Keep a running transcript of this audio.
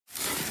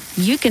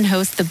you can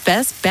host the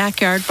best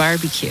backyard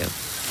barbecue.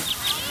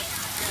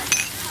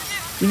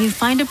 When you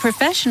find a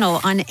professional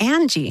on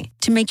Angie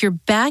to make your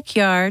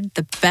backyard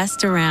the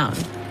best around.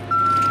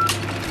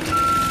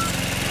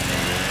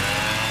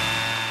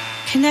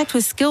 Connect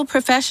with skilled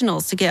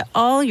professionals to get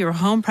all your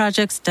home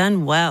projects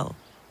done well.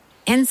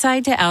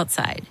 Inside to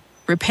outside,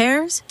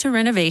 repairs to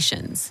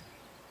renovations.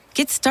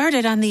 Get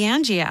started on the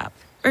Angie app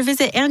or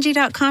visit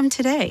Angie.com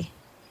today.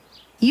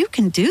 You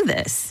can do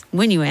this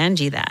when you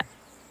Angie that.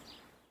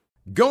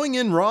 Going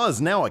In Raw is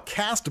now a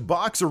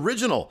CastBox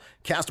original.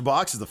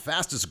 CastBox is the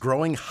fastest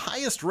growing,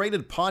 highest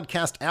rated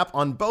podcast app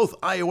on both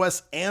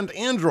iOS and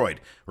Android,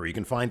 where you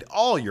can find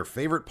all your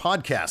favorite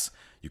podcasts.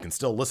 You can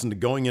still listen to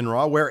Going In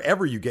Raw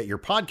wherever you get your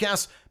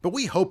podcasts, but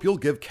we hope you'll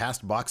give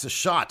CastBox a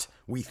shot.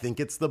 We think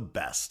it's the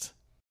best.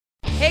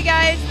 Hey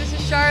guys, this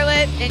is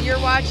Charlotte, and you're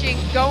watching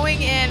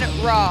Going In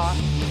Raw.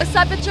 What's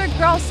up, it's your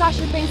girl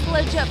Sasha Banks,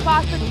 legit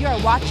boss, and you're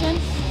watching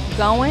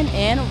Going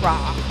In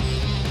Raw.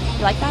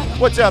 You like that?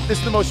 What's up? This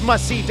is the most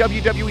must-see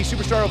WWE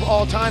superstar of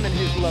all time and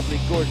his lovely,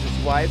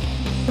 gorgeous wife,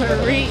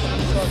 Marie.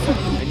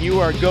 and you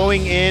are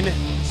going in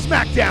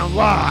SmackDown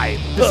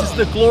Live. This is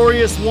the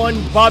glorious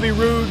one, Bobby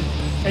Roode,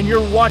 and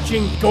you're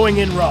watching Going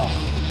In Raw.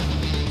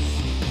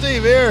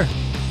 Steve here.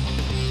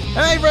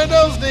 Hey,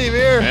 Brendo, Steve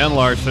here. And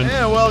Larson.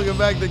 And welcome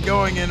back to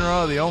Going In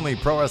Raw, the only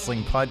pro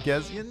wrestling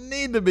podcast you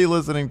need to be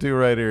listening to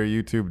right here at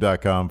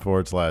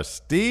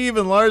youtube.com/Steve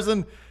and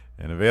Larson.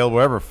 And available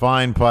wherever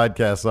fine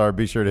podcasts are.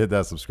 Be sure to hit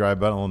that subscribe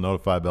button, a little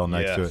notify bell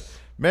next to it.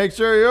 Make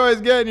sure you're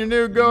always getting your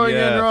new Going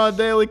In Raw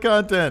daily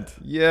content.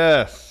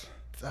 Yes.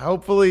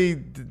 Hopefully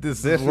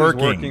this is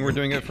working. We're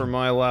doing it from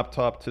my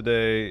laptop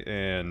today,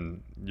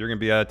 and you're going to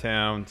be out of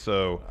town,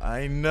 so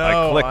I know.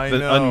 I clicked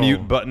the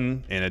unmute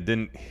button, and it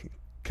didn't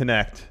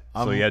connect.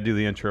 So you got to do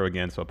the intro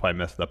again, so I probably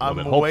messed up a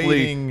little bit.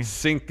 Hopefully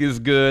sync is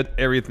good.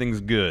 Everything's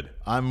good.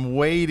 I'm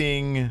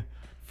waiting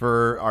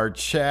for our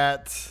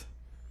chat.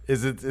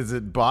 Is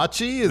it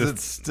botchy? Is it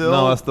still?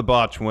 No, that's the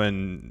botch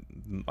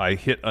when I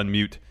hit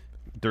unmute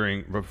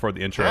before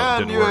the intro.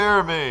 Can you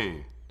hear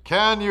me?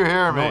 Can you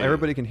hear me? No,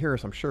 everybody can hear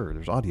us, I'm sure.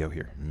 There's audio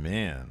here.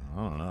 Man, I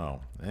don't know.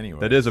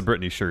 Anyway. That is a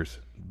Britney Spears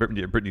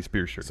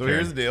shirt. So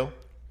here's the deal.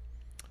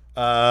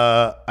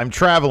 I'm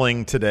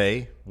traveling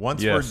today.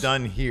 Once we're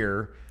done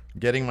here,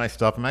 getting my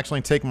stuff. I'm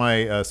actually taking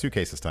my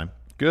suitcase this time.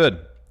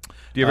 Good.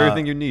 Do you have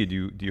everything you need?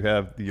 Do you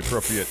have the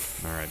appropriate?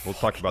 All right, we'll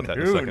talk about that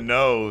in a second. Who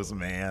knows,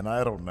 man?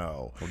 I don't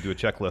know. We'll do a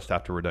checklist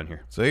after we're done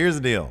here. So here's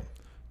the deal.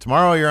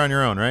 Tomorrow you're on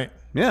your own, right?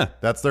 Yeah.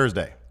 That's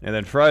Thursday. And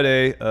then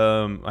Friday,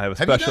 I have a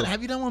special.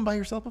 Have you done one by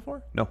yourself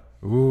before? No.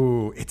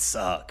 Ooh, it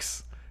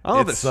sucks. Oh,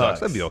 if it sucks.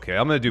 That'd be okay.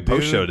 I'm going to do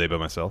post-show day by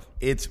myself.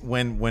 It's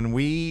when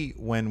we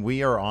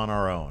are on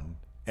our own,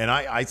 and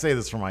I say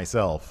this for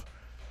myself,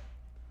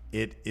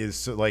 it is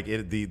so, like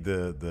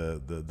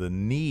the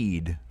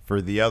need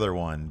for the other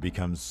one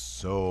becomes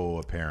so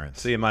apparent.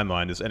 See, in my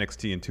mind, is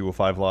NXT and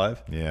 205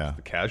 Live. Yeah.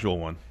 The casual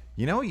one.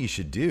 You know what you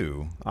should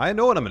do? I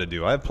know what I'm going to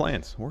do. I have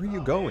plans. Where are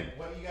you going? Man,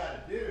 what you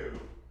got to do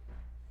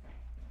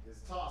is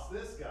toss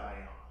this guy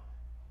on.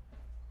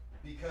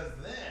 Because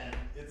then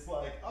it's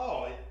like,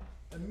 oh, it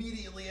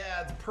immediately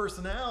adds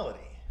personality.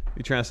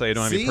 You trying to say you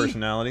don't have any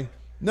personality?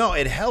 No,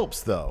 it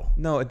helps, though.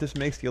 No, it just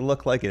makes you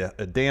look like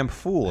a damn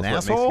fool. An is what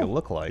asshole? It makes you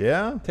look like.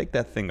 Yeah? Take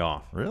that thing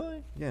off.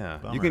 Really? Yeah.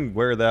 Bummer. You can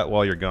wear that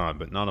while you're gone,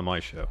 but not on my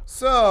show.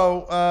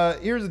 So,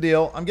 here's the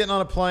deal. I'm getting on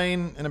a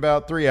plane in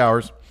about 3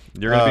 hours.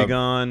 You're going to be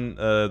gone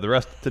the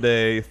rest of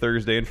today,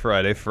 Thursday, and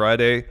Friday.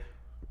 Friday,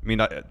 we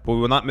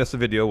will not miss a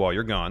video while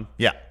you're gone.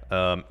 Yeah.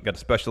 Got a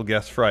special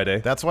guest Friday.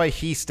 That's why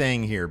he's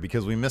staying here,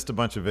 because we missed a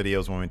bunch of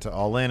videos when we went to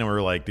All In, and we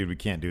were like, dude, we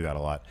can't do that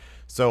a lot.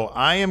 So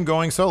I am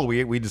going solo.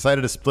 We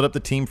decided to split up the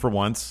team for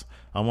once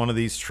on one of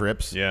these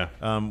trips. Yeah.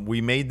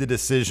 We made the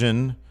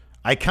decision.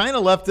 I kind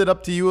of left it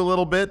up to you a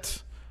little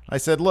bit. I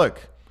said,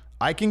 look,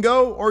 I can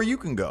go or you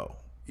can go.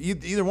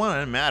 Either one, it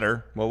doesn't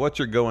matter. Well, what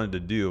you're going to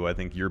do, I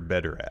think you're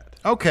better at.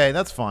 Okay,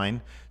 that's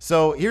fine.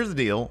 So here's the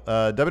deal.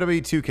 WWE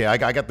 2K, I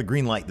got the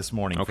green light this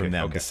morning from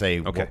them to say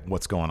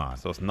what's going on.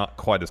 So it's not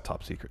quite as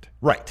top secret.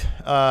 Right.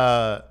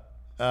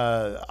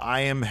 I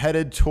am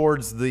headed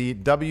towards the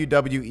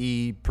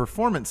WWE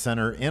Performance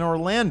Center in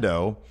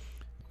Orlando,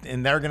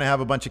 and they're going to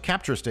have a bunch of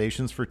capture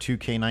stations for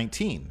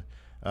 2K19.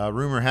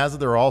 Rumor has it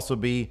there will also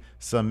be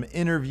some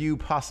interview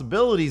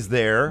possibilities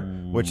there,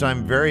 which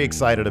I'm very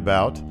excited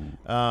about,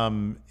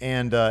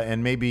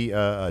 and maybe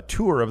a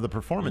tour of the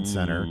Performance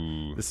Center.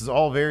 This is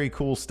all very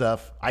cool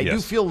stuff. I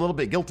do feel a little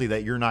bit guilty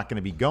that you're not going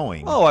to be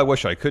going. Oh, I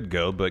wish I could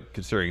go, but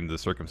considering the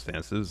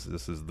circumstances,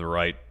 this is the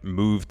right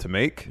move to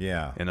make.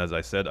 Yeah. And as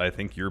I said, I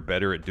think you're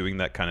better at doing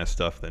that kind of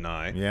stuff than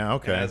I. Yeah,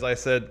 okay. And as I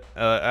said,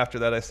 after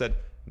that, I said,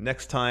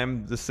 next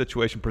time this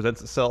situation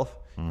presents itself,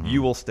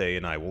 you will stay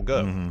and I will go.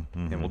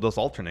 And we'll just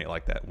alternate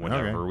like that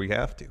whenever we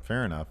have to.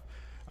 Fair enough.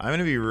 I'm going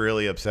to be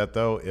really upset,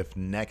 though, if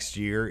next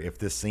year, if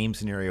this same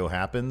scenario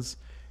happens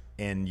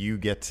and you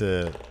get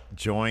to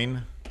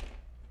join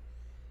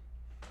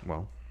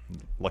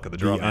luck of the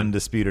draw, the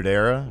Undisputed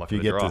Era, luck if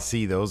you get to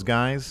see those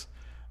guys.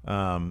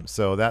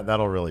 So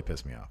that'll really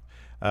piss me off.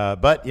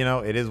 But,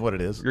 it is what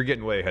it is. You're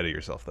getting way ahead of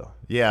yourself, though.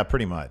 Yeah,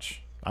 pretty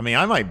much. I mean,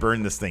 I might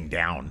burn this thing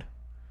down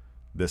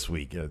this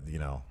week,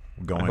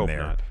 going I hope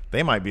there. not.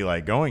 They might be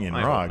like, going in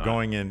I Raw, hope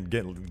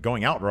not.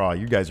 going out Raw.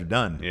 You guys are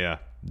done. Yeah.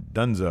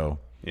 Dunzo.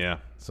 Yeah.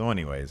 So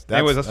anyways,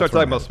 Let's start where talking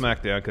I'm about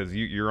headed SmackDown because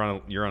you're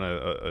on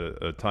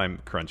a time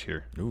crunch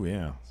here. to. Ooh,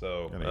 yeah.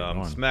 So Gotta get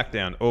going.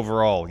 SmackDown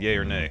overall, yay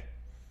or nay?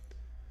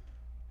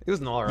 It was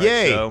an all right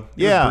Yay. show.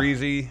 It Yeah. was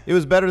breezy. It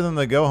was better than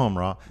the Go Home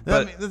Raw.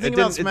 But The thing it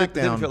about didn't, SmackDown, it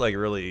didn't feel like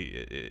really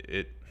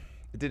it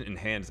didn't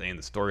enhance any of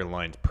the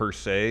storylines per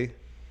se.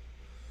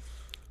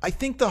 I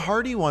think the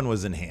Hardy one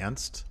was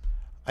enhanced.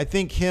 I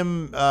think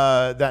that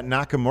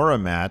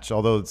Nakamura match,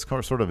 although it's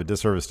sort of a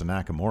disservice to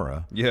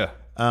Nakamura. Yeah.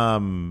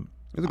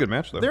 It was a good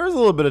match, though. There is a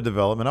little bit of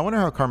development. I wonder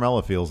how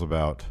Carmella feels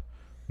about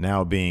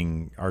now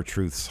being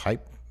R-Truth's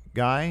hype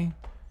guy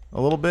a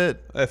little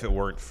bit. I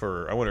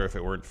wonder if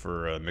it weren't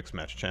for a mixed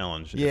match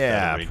challenge.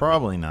 Yeah,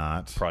 probably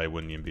not. Probably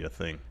wouldn't even be a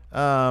thing.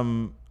 I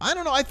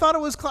don't know. I thought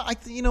it was.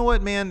 You know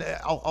what, man?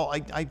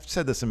 I've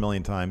said this a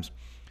million times.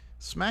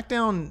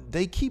 SmackDown,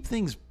 they keep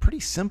things pretty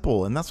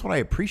simple, and that's what I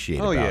appreciate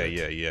about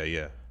it.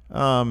 Yeah.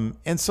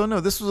 And so, no,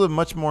 this was a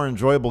much more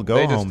enjoyable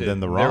go-home than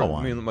the Raw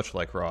one. I mean, much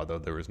like Raw, though,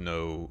 there was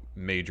no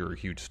major,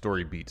 huge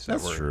story beats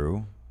That's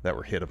true. that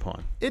were hit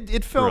upon.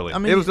 It felt, Really. I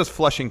mean, it was just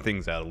fleshing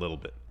things out a little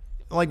bit.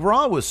 like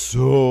Raw was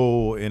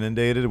so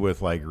inundated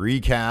with like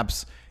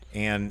recaps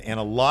and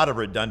a lot of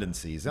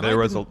redundancies. And there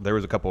was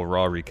a couple of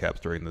Raw recaps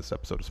during this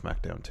episode of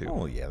SmackDown, too.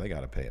 Oh, yeah, they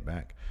got to pay it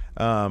back.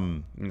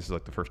 And this is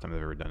like the first time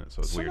they've ever done it,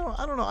 so it's weird. No,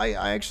 I don't know.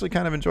 I actually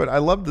kind of enjoyed it. I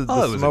loved the it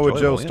was Samoa Joe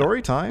enjoyable, yeah.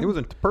 story time. It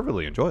was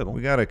perfectly enjoyable.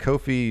 We got a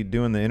Kofi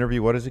doing the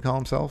interview. What does he call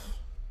himself?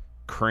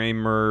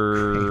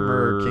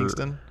 Kramer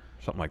Kingston?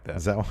 something like that.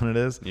 Is that what it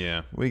is?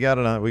 Yeah. We got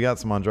it on. We got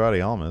some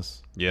Andrade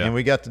Almas. Yeah. And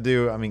we got to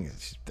do. I mean,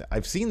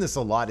 I've seen this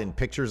a lot in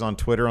pictures on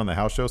Twitter on the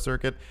house show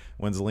circuit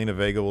when Zelina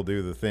Vega will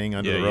do the thing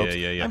under the ropes.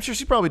 Yeah. I'm sure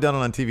she's probably done it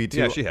on TV too.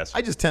 Yeah, she has.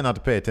 I just tend not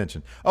to pay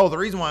attention. Oh, the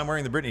reason why I'm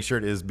wearing the Britney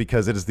shirt is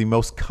because it is the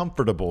most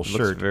comfortable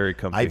shirt very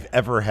comfy. I've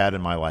ever had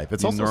in my life.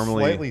 It's also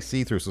normally- slightly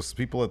see-through, so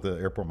people at the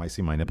airport might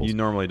see my nipples. You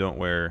normally don't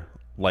wear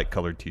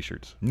light-colored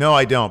T-shirts. No,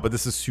 I don't. But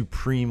this is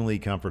supremely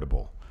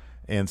comfortable,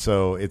 and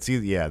so it's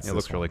either it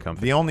looks really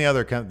comfy. The only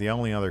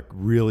other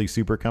really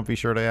super comfy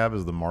shirt I have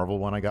is the Marvel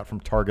one I got from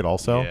Target.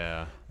 Also,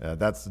 Yeah.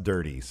 That's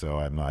dirty, so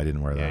I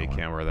didn't wear that. Yeah, you one.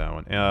 can't wear that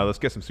one. Let's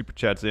get some super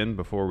chats in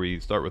before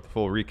we start with the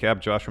full recap.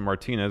 Joshua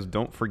Martinez,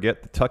 don't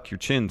forget to tuck your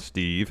chin,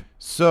 Steve.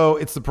 So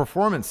it's the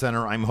Performance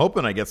Center. I'm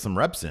hoping I get some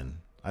reps in.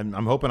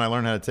 I'm hoping I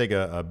learn how to take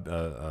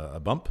a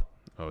bump.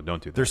 Oh,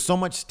 don't do that. There's so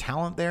much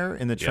talent there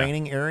in the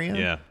training area.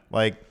 Yeah.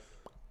 Like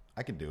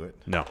I could do it.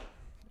 No.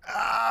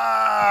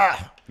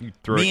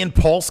 Me and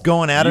Pulse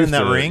going at it in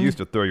that ring. You used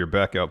to throw your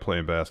back out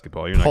playing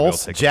basketball. You're not gonna be able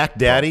Pulse, to take Jack a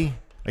Daddy.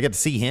 I get to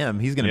see him.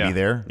 He's going to be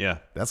there. Yeah.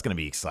 That's going to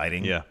be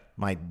exciting. Yeah.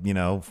 Might,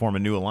 form a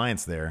new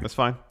alliance there. That's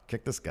fine.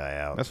 Kick this guy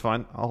out. That's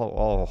fine.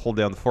 I'll hold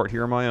down the fort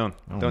here on my own.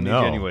 Don't no. need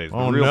you anyways. The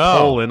Oh, real no.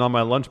 Poland on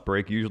my lunch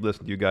break. Usually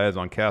listen to you guys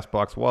on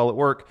CastBox while at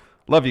work.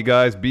 Love you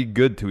guys. Be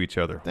good to each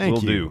other. Thank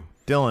Will you.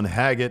 do. Dylan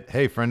Haggett.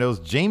 Hey,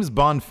 friendos. James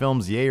Bond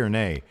films, yay or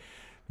nay?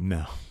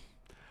 No.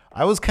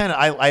 I was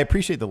I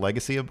appreciate the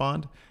legacy of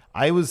Bond.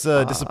 I was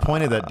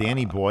disappointed that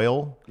Danny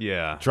Boyle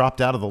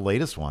dropped out of the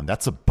latest one.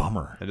 That's a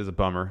bummer. It is a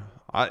bummer.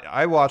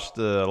 I watched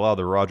a lot of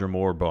the Roger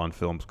Moore Bond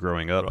films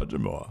growing up. Roger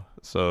Moore.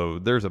 So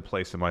there's a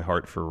place in my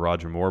heart for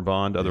Roger Moore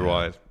Bond.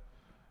 Otherwise,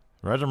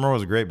 Roger Moore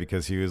was great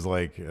because he was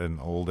like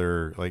an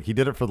older, like he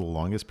did it for the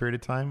longest period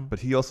of time. but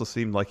he also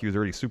seemed like he was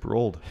already super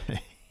old.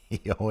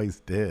 He always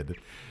did.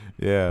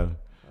 Yeah.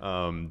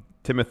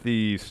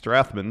 Timothy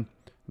Strathman.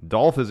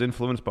 Dolph is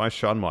influenced by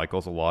Shawn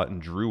Michaels a lot,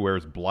 and Drew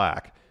wears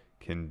black.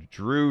 Can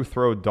Drew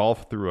throw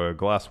Dolph through a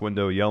glass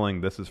window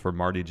yelling, "This is for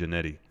Marty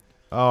Jannetty"?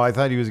 Oh, I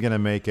thought he was gonna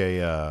make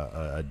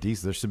a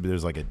diesel.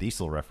 There's like a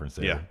diesel reference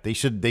there. Yeah. They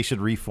should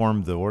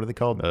reform the, what are they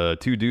called?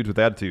 Two dudes with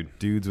attitude.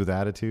 Dudes with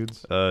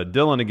attitudes.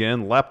 Dylan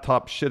again.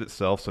 Laptop shit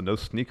itself, so no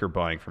sneaker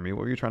buying for me.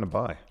 What were you trying to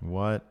buy?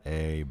 What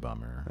a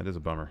bummer. That is a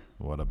bummer.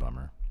 What a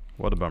bummer.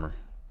 What a bummer.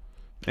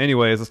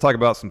 Anyways, let's talk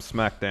about some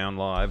SmackDown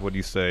Live. What do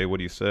you say? What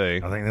do you say?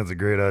 I think that's a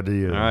great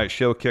idea. All right,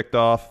 show kicked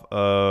off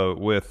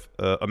with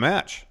a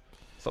match.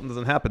 Something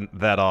doesn't happen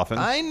that often.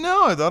 I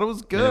know. I thought it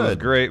was good. And it was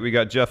great. We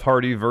got Jeff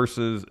Hardy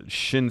versus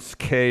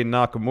Shinsuke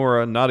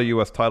Nakamura. Not a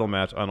U.S. title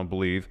match, I don't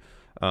believe.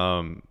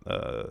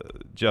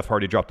 Jeff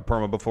Hardy dropped a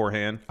promo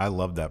beforehand. I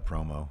love that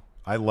promo.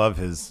 I love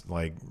his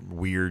like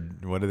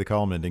weird. What do they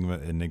call him?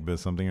 Enigma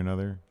something or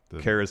another.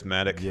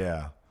 Charismatic.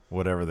 Yeah.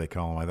 Whatever they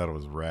call him. I thought it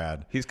was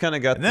rad. He's kind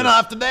of got. And then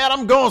after that,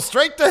 I'm going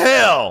straight to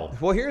hell.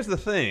 Well, here's the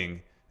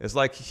thing. It's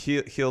like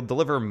he'll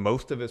deliver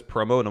most of his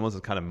promo and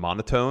almost kind of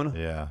monotone.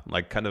 Yeah.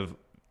 Like kind of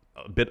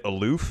a bit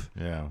aloof.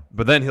 Yeah.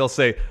 But then he'll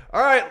say,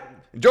 "All right,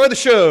 enjoy the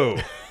show."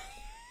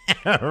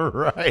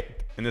 Right.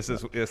 And this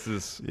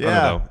is Yeah.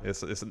 I don't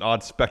know. It's an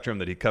odd spectrum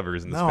that he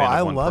covers in the No, span of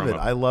I one love promo. it.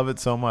 I love it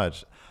so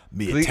much.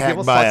 Be He attacked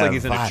almost by talks a like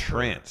he's in a viper.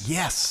 trance.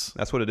 Yes.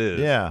 That's what it is.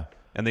 Yeah.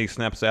 And then he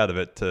snaps out of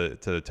it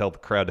to tell the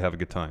crowd to have a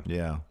good time.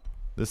 Yeah.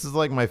 This is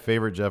like my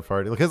favorite Jeff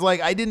Hardy because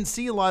like I didn't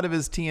see a lot of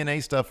his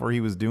TNA stuff where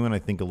he was doing I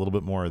think a little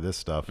bit more of this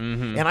stuff.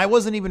 And I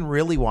wasn't even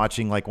really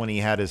watching like when he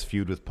had his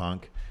feud with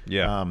Punk.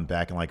 Yeah.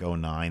 Back in like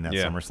 2009, that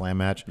Yeah. SummerSlam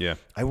match. Yeah.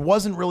 I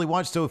wasn't really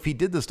watching. So if he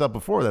did this stuff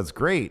before, that's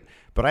great.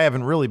 But I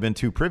haven't really been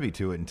too privy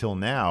to it until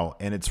now,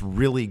 and it's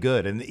really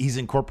good. And he's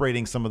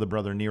incorporating some of the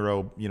Brother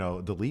Nero,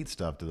 Delete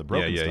stuff to the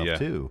Broken stuff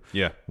too.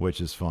 Yeah.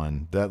 Which is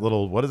fun. That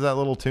little, what is that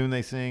little tune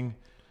they sing?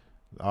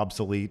 The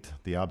obsolete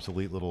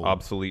little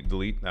Obsolete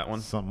delete, that one.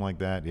 something like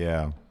that.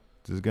 Yeah,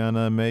 just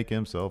gonna make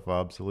himself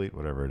obsolete,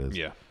 whatever it is.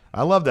 Yeah.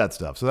 I love that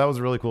stuff. So that was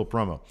a really cool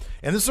promo,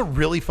 and this is a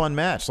really fun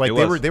match. Like It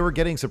they was. were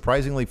getting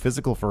surprisingly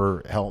physical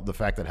for the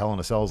fact that Hell in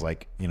a Cell is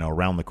like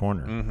around the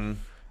corner.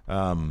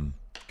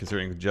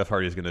 Considering Jeff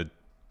Hardy is going to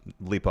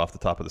leap off the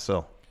top of the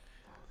cell.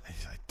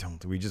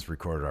 We just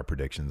recorded our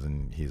predictions,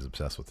 and he's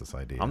obsessed with this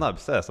idea. I'm not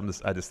obsessed.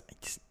 I just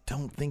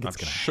don't think it's I'm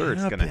gonna. sure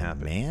it's going to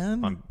happen,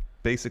 man. I'm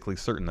basically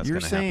certain that's You're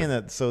going to happen. saying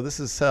that. So this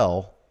is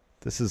Cell.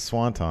 This is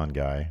Swanton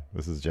guy.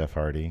 This is Jeff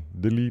Hardy.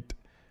 Delete,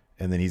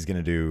 and then he's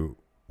gonna do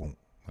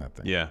that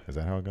thing. Yeah. Is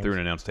that how it goes? Through an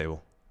announce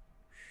table.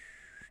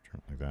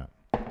 Like that.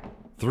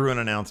 Through an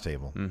announce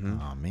table.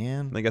 Oh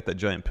man. They got that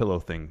giant pillow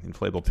thing,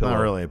 inflatable It's pillow.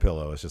 not really a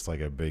pillow. It's just like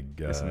a big.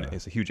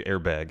 It's a huge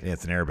airbag. Yeah,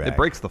 it's an airbag. It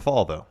breaks the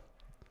fall though.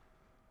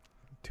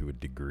 To a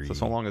degree.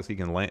 So long as he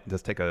can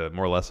just take a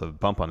more or less a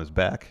bump on his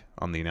back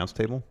on the announce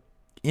table.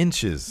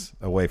 Inches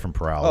away from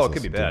paralysis. Oh, it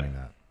could be of bad. doing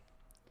that.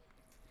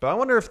 But I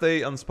wonder if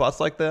they, on spots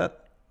like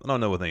that, I don't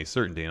know with any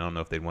certainty, and I don't know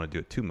if they'd want to do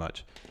it too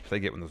much. If they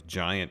get one of those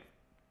giant,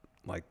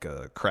 like,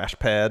 crash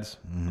pads.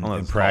 I don't know what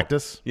In it's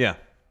practice? called. Yeah.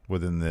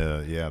 Within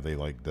they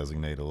like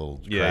designate a little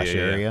Yeah, crash yeah,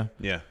 yeah. area.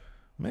 Yeah.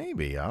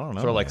 Maybe. I don't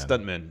know. Sort of like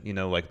man.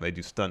 stuntmen, like they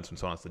do stunts when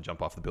someone has to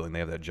jump off the building. They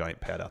have that giant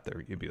pad out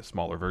there. It'd be a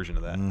smaller version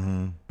of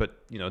that.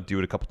 But, do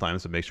it a couple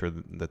times to make sure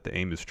that the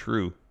aim is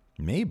true.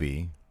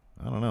 Maybe.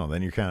 I don't know.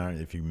 Then you're kind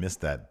of, if you miss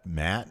that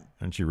mat,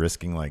 aren't you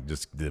risking like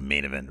just the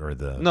main event or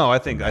the? No, I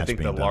think match the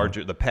being done?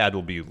 larger the pad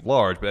will be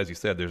large, but as you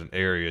said, there's an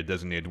area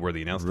designated where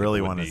the announce Really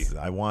table want would be.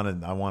 to. I want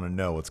to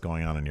know what's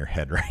going on in your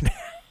head right now.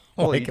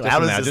 Well, Like, you just how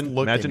does this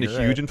look imagine in a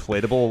your huge head?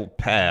 inflatable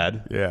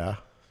pad, Yeah.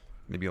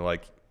 maybe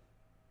like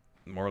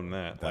more than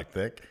that, Like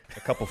thick. a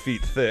couple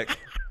feet thick,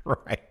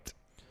 Right.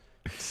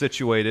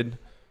 situated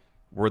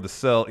where the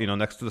cell,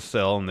 next to the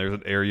cell, and there's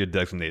an area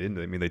designated.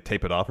 I mean, they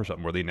tape it off or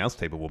something where the announce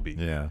table will be.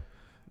 Yeah.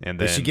 And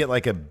They then should get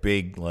like a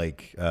big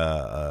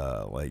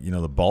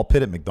the ball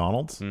pit at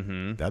McDonald's.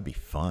 Mm-hmm. That'd be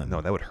fun. no,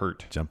 that would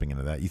hurt. Jumping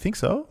into that. You think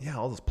so? Yeah,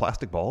 all those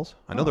plastic balls.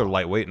 I know they're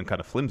lightweight and kind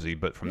of flimsy,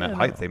 but from that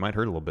height, they might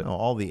hurt a little bit. No,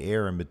 all the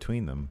air in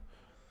between them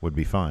would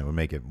be fine. Would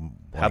make it.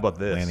 How about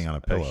this? Landing on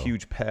a pillow.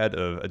 huge pad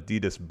of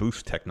Adidas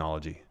Boost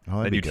technology. Oh,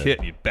 that'd then be you'd good. hit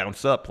and you'd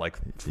bounce up like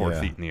 4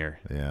 Yeah. feet in the air.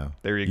 Yeah.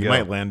 There you You go.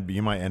 might land.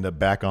 You might end up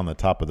back on the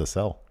top of the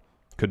cell.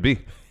 Could be.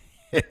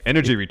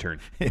 Energy return.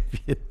 If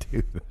you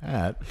do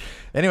that.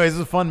 Anyways, it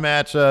was a fun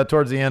match.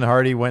 Towards the end,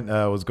 Hardy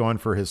was going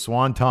for his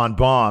Swanton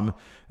bomb,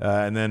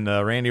 and then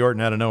Randy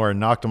Orton out of nowhere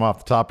knocked him off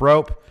the top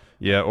rope.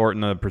 Yeah,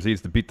 Orton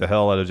proceeds to beat the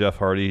hell out of Jeff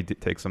Hardy. He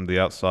takes him to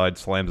the outside,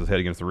 slams his head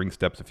against the ring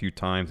steps a few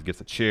times,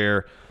 gets a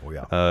chair, Oh,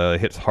 yeah.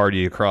 hits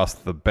Hardy across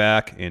the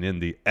back and in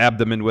the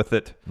abdomen with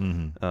it.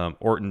 Mm-hmm.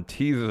 Orton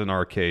teases an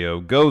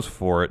RKO, goes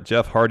for it.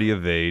 Jeff Hardy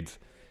evades.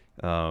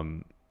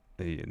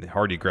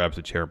 Hardy grabs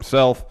a chair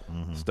himself,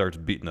 starts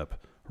beating up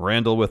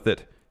Randall with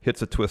it,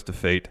 hits a twist of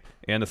fate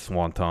and a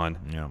swanton,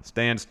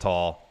 stands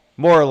tall,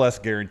 more or less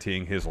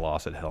guaranteeing his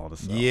loss at Hell in a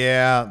Cell.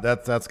 Yeah,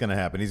 that's going to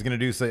happen. He's going to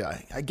do say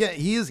I get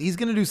he's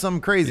going to do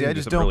something crazy. I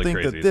just don't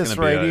think that this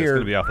right It's here.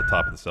 going to be off the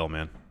top of the cell,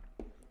 man.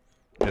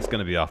 It's going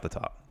to be off the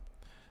top.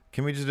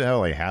 Can we just do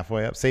like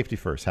halfway up? Safety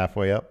first,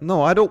 halfway up.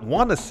 No, I don't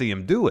want to see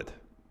him do it,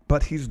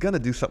 but he's going to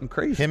do something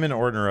crazy. Him and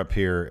Orton are up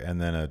here, and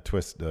then a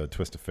twist of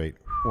fate.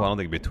 Well, I don't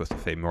think it'd be a twist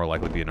of fate. More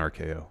likely to be an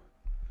RKO.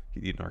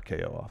 He'd eat an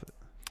RKO off it.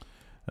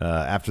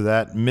 After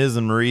that, Miz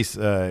and Maurice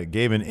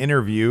gave an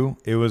interview.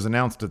 It was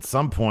announced at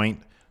some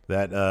point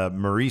that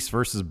Maurice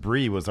versus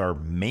Brie was our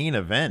main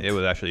event. It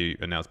was actually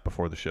announced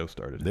before the show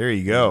started. There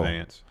you go. In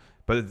advance.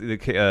 But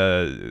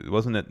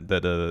wasn't it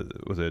that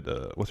was it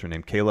what's her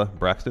name, Kayla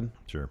Braxton?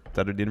 Sure. Is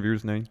that her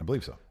interviewer's name? I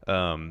believe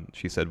so.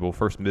 She said, well,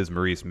 first Miz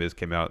Maurice. Miz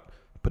came out,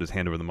 put his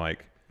hand over the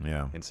mic,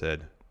 Yeah. and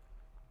said,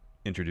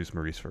 introduce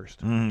Maurice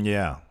first.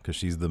 Yeah, because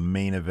she's the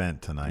main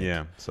event tonight.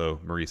 Yeah, so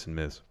Maurice and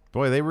Miz.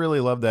 Boy, they really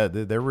love that.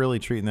 They're really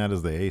treating that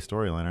as the A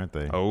storyline, aren't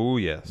they? Oh,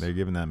 yes. They're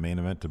giving that main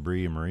event to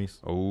Brie and Maurice.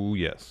 Oh,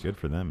 yes. Good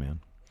for them, man.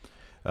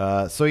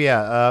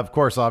 Of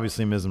course,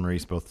 obviously, Miz and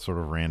Maurice both sort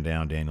of ran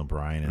down Daniel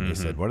Bryan, and they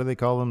said, what do they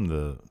call them?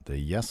 The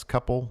yes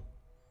couple?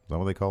 Is that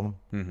what they call them?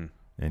 Mm-hmm.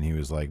 And he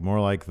was like,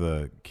 more like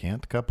the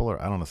can't couple, or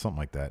I don't know, something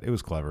like that. It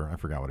was clever. I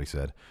forgot what he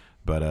said.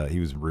 But he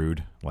was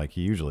rude, like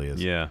he usually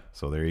is. Yeah.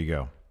 So there you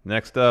go.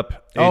 Next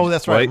up. Oh,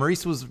 that's right. White.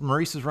 Maurice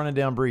was running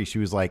down Brie. She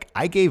was like,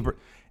 I gave her.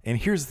 And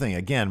here's the thing.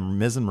 Again,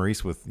 Miz and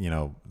Maurice with,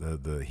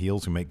 the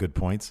heels who make good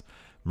points.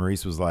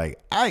 Maurice was like,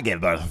 I gave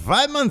birth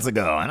 5 months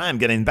ago, and I'm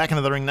getting back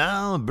into the ring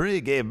now.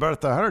 Brie gave birth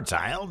to her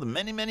child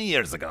many, many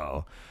years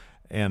ago.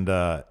 And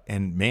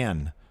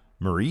man,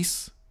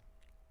 Maurice,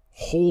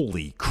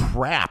 holy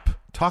crap,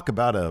 talk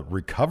about a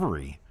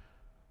recovery,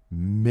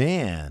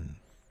 man.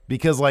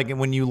 Because like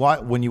when you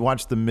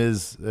watch the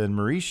Miz and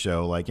Maurice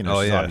show, like she's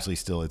obviously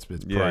still it's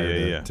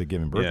prior to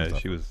giving birth. Yeah, and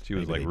stuff. she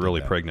was like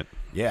really pregnant.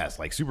 Yes,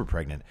 like super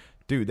pregnant,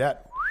 dude.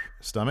 That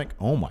stomach,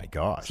 oh my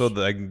gosh. So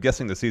I'm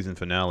guessing the season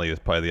finale is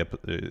probably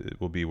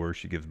will be where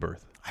she gives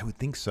birth. I would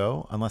think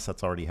so, unless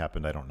that's already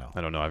happened. I don't know.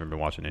 I haven't been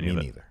watching any of it.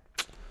 Me neither.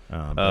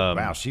 But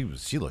wow, she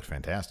looked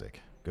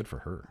fantastic. Good for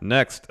her.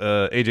 Next,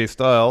 AJ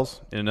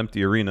Styles in an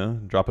empty arena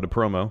dropping a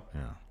promo.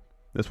 Yeah.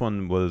 This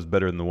one was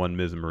better than the one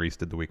Miz and Maurice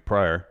did the week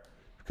prior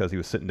because he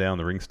was sitting down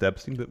the ring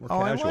steps. Seemed a bit more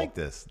casual. I like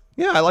this.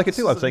 Yeah, I like it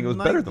too. I was saying it was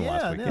better than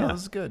last week. Yeah,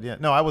 this is good. Yeah.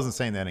 No, I wasn't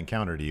saying that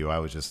encounter to you. I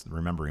was just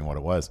remembering what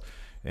it was.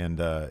 And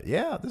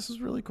this is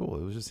really cool.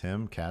 It was just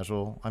him,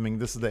 casual. I mean,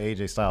 this is the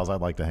AJ Styles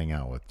I'd like to hang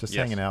out with. Just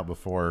hanging out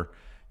before,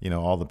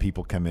 all the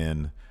people come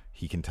in.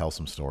 He can tell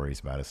some stories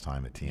about his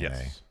time at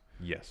TNA.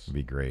 Yes. It'd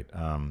be great.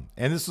 And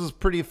this was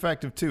pretty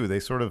effective too. They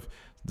sort of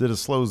did a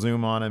slow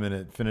zoom on him and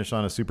it finished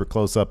on a super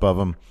close up of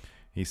him.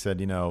 He said,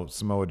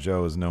 Samoa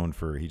Joe is known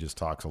for, he just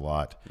talks a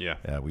lot.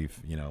 Yeah. We've,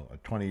 a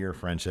 20-year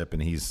friendship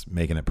and he's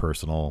making it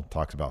personal,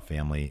 talks about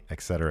family,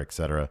 et cetera, et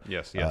cetera.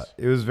 Yes.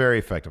 It was very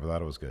effective. I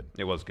thought it was good.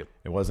 It was good.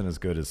 It wasn't as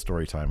good as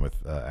story time with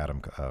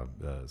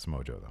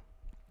Samoa Joe, though.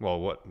 Well,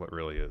 what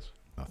really is?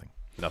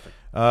 Nothing.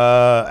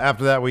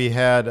 After that, we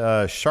had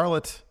a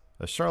Charlotte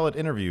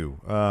interview.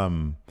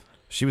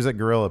 She was at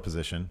gorilla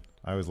position.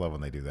 I always love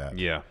when they do that.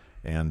 Yeah.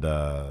 And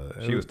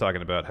she was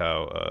talking about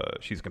how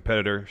she's a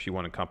competitor. She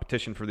won a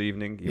competition for the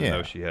evening, even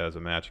though she has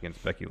a match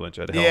against Becky Lynch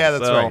at Hell in a Cell. Yeah,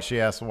 that's right.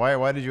 She asked,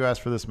 why did you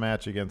ask for this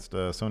match against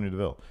Sonya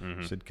Deville?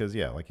 She said, because,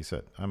 like you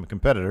said, I'm a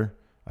competitor.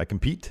 I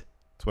compete.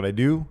 That's what I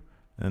do.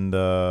 And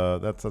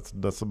that's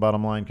the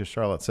bottom line because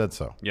Charlotte said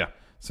so. Yeah.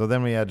 So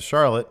then we had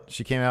Charlotte.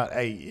 She came out,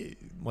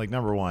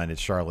 number one,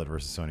 it's Charlotte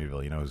versus Sonya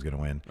Deville. You know who's going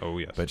to win. Oh,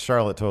 yes. But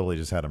Charlotte totally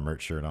just had a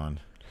merch shirt on.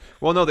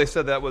 Well, no, they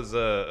said that was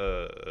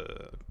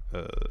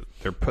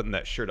they're putting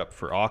that shirt up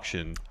for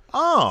auction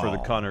for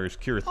the Connor's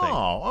Cure thing.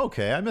 Oh,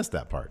 okay. I missed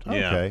that part.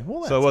 Yeah. Okay.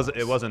 Well, so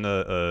it wasn't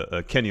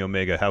a Kenny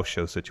Omega house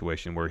show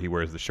situation where he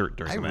wears the shirt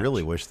during the match. I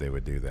really wish they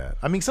would do that.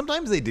 I mean,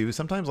 sometimes they do.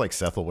 Sometimes like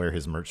Seth will wear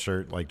his merch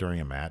shirt like during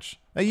a match.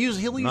 He'll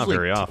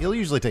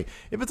usually take,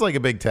 if it's like a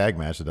big tag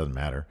match, it doesn't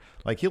matter.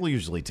 Like he'll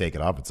usually take it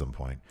off at some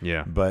point.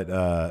 Yeah.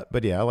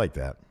 But yeah, I like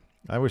that.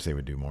 I wish they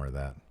would do more of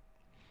that.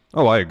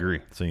 Oh, I agree.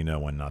 So you know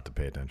when not to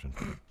pay attention.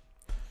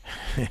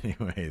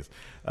 Anyways,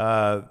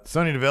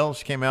 Sonya Deville,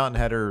 she came out and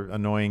had her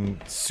annoying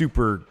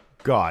super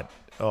God.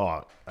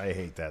 Oh, I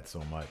hate that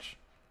so much.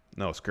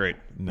 No, it's great.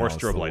 More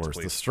strobe lights,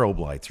 please. The strobe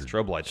lights are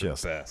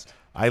just the best.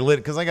 I lit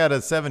because I got a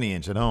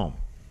 70-inch at home.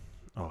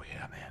 Oh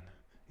yeah,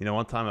 man.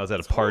 One time I was at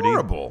a party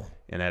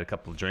and I had a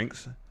couple of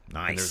drinks.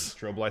 Nice. And there's a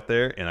strobe light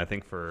there, and I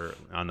think for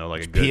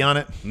pee on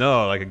it.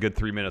 No, like a good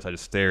 3 minutes. I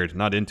just stared,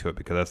 not into it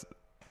because that's a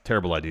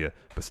terrible idea.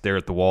 But stare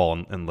at the wall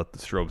and let the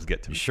strobes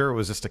get to me. You sure it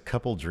was just a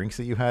couple drinks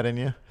that you had in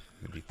you?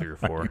 Maybe 3 or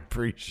 4. I'm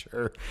pretty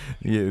sure.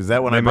 Yeah, is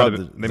that when I brought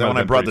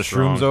the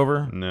shrooms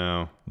over?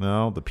 No,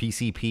 the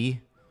PCP.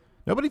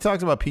 Nobody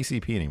talks about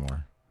PCP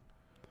anymore.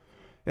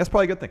 That's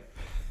probably a good thing.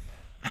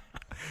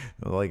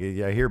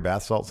 I hear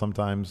bath salt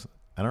sometimes.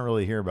 I don't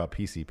really hear about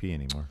PCP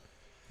anymore.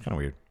 Kind of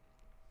weird.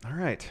 All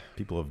right.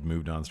 People have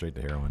moved on straight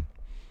to heroin.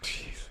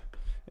 Jeez.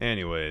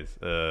 Anyways,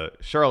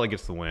 Charlotte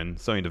gets the win.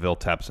 Sonya Deville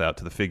taps out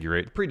to the figure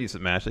 8. Pretty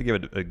decent match. They give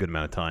it a good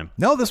amount of time.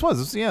 No, this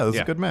is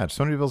a good match.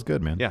 Sonya Deville's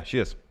good, man. Yeah, she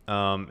is.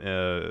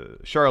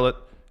 Charlotte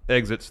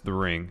exits the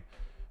ring,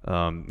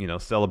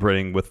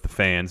 celebrating with the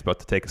fans, about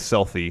to take a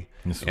selfie,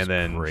 and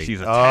then great. She's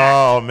attacked.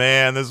 Oh,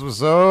 man, this was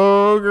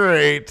so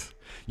great.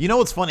 You know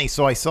what's funny?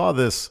 So I saw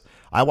this.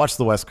 I watched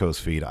the West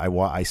Coast feed.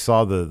 I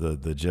saw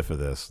the GIF of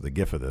this. The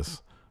GIF of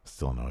this.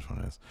 Still don't know which one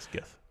it is. It's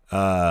GIF.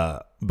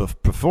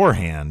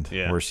 Beforehand,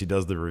 where she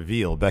does the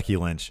reveal, Becky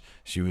Lynch,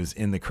 she was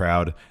in the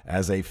crowd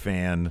as a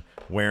fan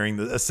wearing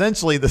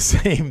essentially the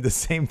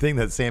same thing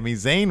that Sami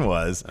Zayn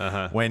was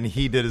when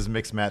he did his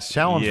mixed match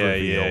challenge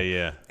reveal.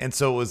 Yeah. And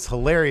so it was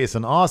hilarious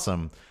and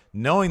awesome.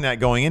 Knowing that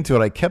going into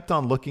it, I kept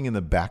on looking in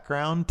the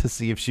background to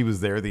see if she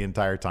was there the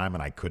entire time,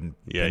 and I couldn't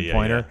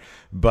pinpoint her.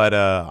 But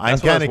I'm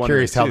kind of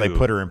curious how they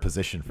put her in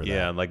position for that.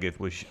 Yeah, like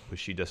was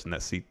she just in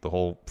that seat the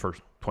whole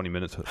first 20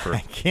 minutes for 40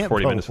 I can't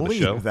minutes of the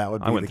show? That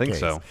would be I wouldn't the think case.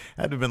 so.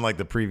 That'd have been like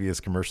the previous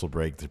commercial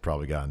break. They'd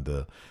probably gotten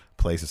to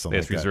place or something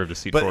like that. Reserved a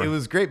seat but for her. it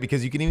was great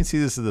because you can even see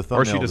this in the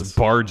thumbnail. Or she just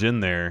barge in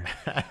there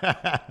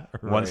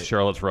once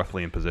Charlotte's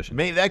roughly in position.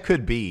 Maybe that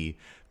could be.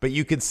 But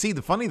you could see,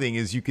 the funny thing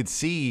is you could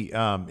see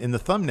in the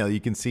thumbnail, you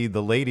can see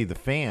the lady, the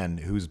fan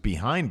who's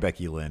behind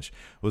Becky Lynch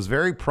was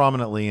very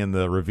prominently in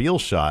the reveal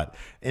shot.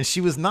 And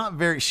she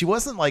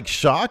wasn't like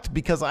shocked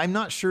because I'm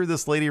not sure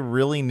this lady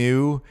really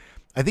knew.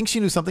 I think she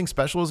knew something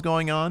special was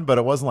going on, but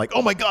it wasn't like,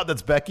 oh my God,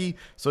 that's Becky.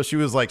 So she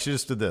was like, she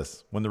just did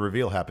this. When the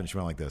reveal happened, she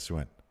went like this. She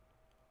went.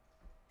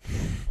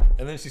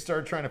 And then she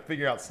started trying to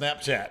figure out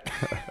Snapchat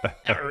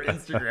or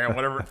Instagram,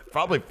 whatever.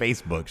 Probably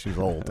Facebook. She's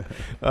old.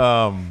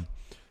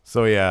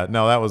 So yeah,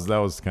 no, that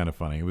was kind of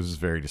funny. It was just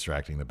very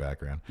distracting in the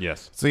background.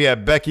 Yes. So yeah,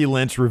 Becky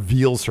Lynch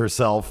reveals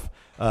herself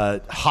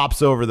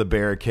hops over the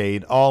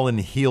barricade, all in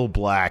heel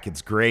black.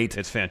 It's great.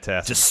 It's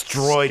fantastic.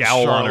 Destroyed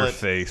Scowl Charlotte. on her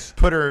face.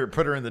 Put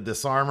her in the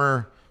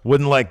disarmor.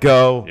 Wouldn't let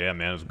go. Yeah,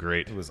 man, it was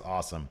great. It was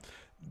awesome.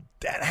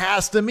 That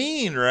has to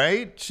mean,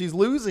 right? She's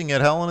losing at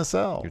Hell in a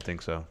Cell. You'd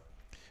think so.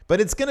 But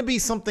it's going to be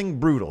something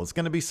brutal. It's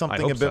going to be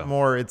something a bit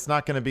more. It's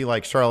not going to be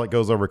like Charlotte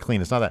goes over clean.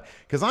 It's not that.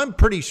 Because I'm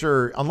pretty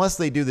sure, unless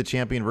they do the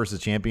champion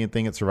versus champion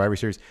thing at Survivor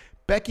Series,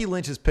 Becky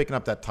Lynch is picking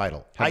up that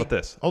title. How about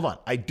this? Hold on.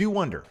 I do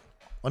wonder.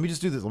 Let me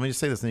just do this. Let me just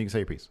say this, and then you can say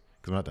your piece,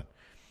 because I'm not done.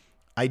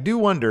 I do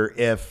wonder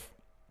if...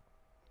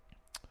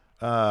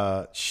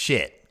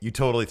 shit. You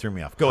totally threw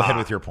me off. Go ahead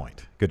with your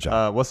point. Good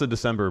job. What's the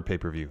December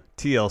pay-per-view?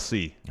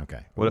 TLC.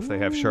 Okay. What if they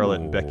have Charlotte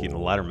and Becky in a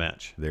ladder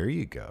match? There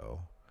you go.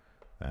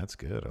 That's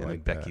good. I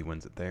like that. Becky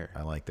wins it there.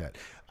 I like that.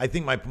 I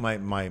think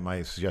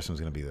my suggestion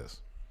was going to be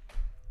this.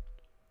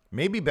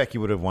 Maybe Becky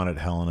would have wanted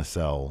Hell in a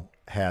Cell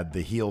had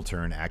the heel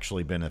turn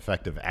actually been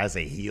effective as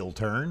a heel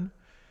turn.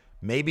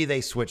 Maybe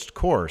they switched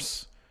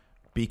course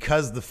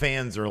because the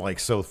fans are like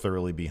so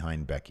thoroughly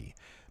behind Becky.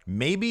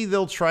 Maybe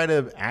they'll try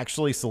to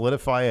actually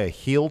solidify a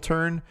heel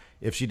turn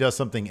if she does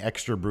something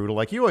extra brutal.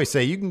 Like you always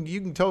say, you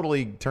can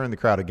totally turn the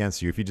crowd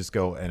against you if you just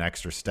go an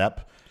extra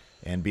step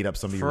and beat up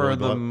somebody for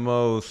the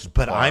most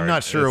but part, I'm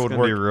not sure it would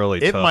work.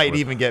 Really it tough might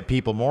even get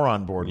people more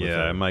on board with her.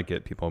 Yeah, it might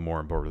get people more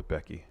on board with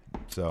Becky.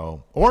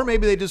 So, or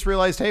maybe they just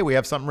realized, hey, we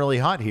have something really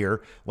hot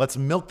here. Let's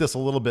milk this a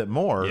little bit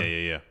more.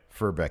 Yeah.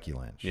 For Becky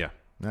Lynch. Yeah.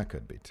 That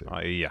could be too.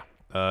 Yeah.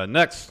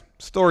 Next,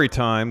 story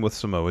time with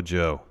Samoa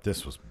Joe.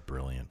 This was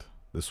brilliant.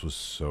 This was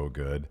so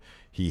good.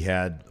 He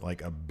had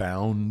like a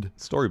bound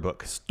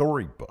storybook.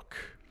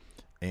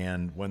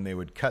 And when they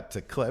would cut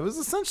to clip, it was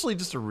essentially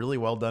just a really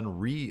well done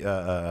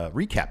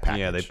recap package.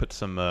 Yeah, they put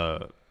some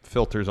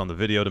filters on the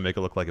video to make it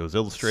look like it was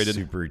illustrated.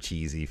 Super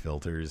cheesy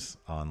filters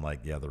on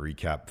the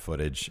recap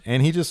footage.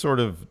 And he just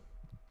sort of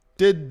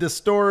did the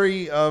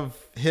story of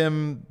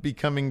him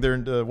becoming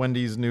their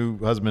Wendy's new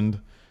husband.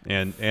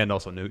 And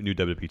also new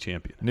WWE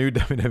champion. New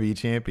WWE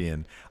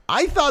champion.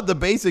 I thought the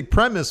basic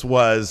premise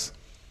was,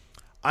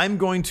 I'm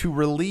going to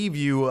relieve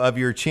you of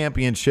your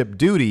championship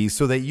duty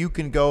so that you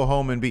can go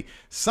home and be...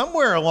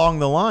 Somewhere along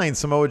the line,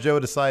 Samoa Joe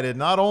decided,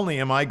 not only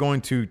am I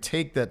going to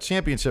take that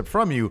championship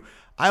from you,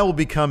 I will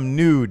become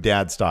new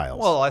Dad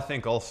Styles. Well, I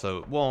think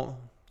also...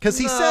 because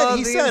he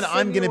said,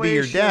 I'm going to be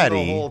your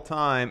daddy. The whole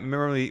time.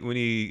 Remember when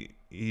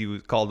he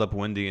was called up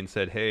Wendy and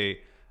said,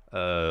 hey...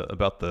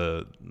 about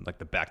the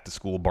back to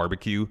school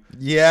barbecue.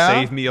 Yeah.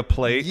 Save me a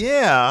plate.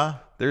 Yeah.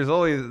 There's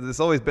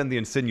always been the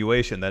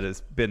insinuation that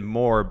it's been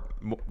more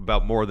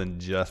than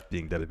just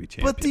being WWE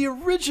champion. But the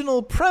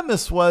original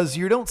premise was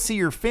you don't see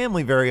your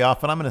family very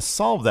often. I'm going to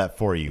solve that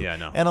for you. Yeah, I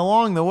know. And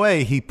along the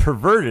way, he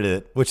perverted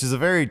it, which is a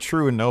very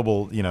true and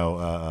noble,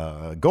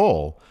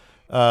 goal.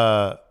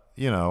 Go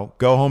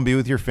home, be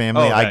with your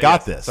family. Oh, I got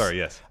yes. this. Sorry,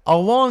 yes.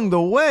 Along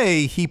the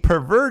way, he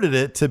perverted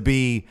it to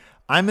be,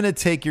 I'm going to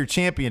take your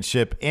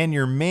championship and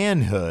your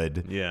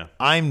manhood. Yeah.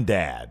 I'm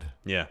dad.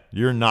 Yeah.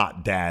 You're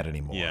not dad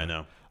anymore. Yeah, I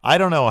know. I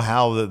don't know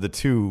how the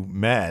two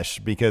mesh,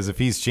 because if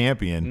he's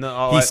champion,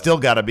 he's still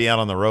got to be out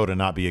on the road and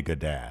not be a good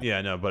dad. Yeah,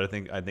 I know, but I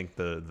think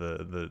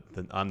the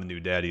I'm the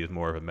new daddy is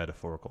more of a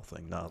metaphorical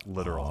thing, not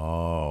literal.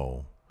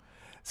 Oh.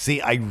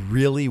 See, I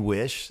really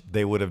wish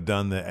they would have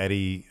done the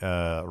Eddie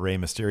Rey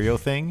Mysterio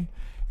thing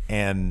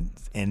and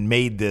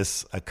made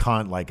this a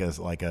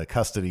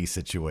custody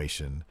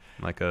situation.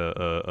 Like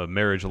a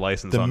marriage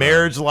license. The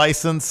marriage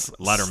license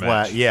ladder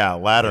match. Yeah,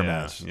 ladder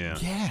match.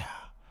 Yeah.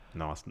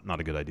 No, it's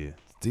not a good idea.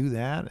 Do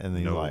that, and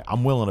then you're like,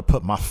 I'm willing to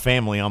put my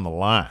family on the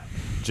line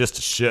just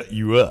to shut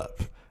you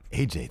up.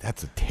 AJ,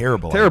 that's a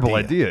terrible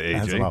idea,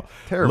 AJ.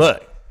 Terrible.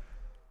 Look,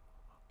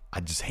 I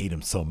just hate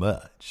him so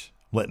much.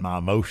 Letting my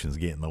emotions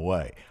get in the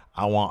way.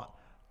 I want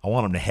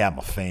him to have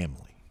my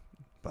family.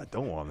 But I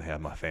don't want him to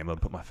have my family.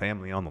 Put my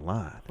family on the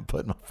line. I'm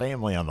putting my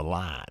family on the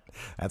line.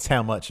 That's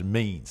how much it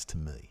means to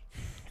me.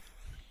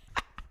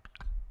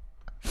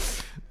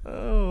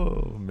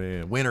 Oh,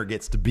 man. Winner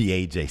gets to be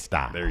AJ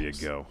Styles. There you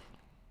go.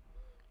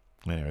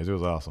 Anyways, it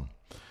was awesome.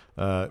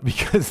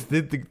 Because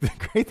the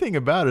great thing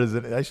about it is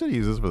that I should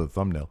use this for the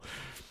thumbnail.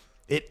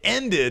 It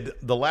ended,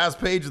 the last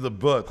page of the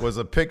book was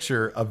a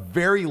picture, a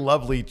very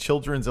lovely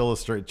children's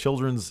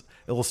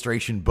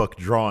illustration book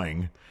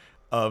drawing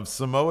of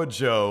Samoa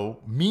Joe,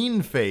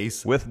 mean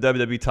face. With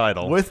WWE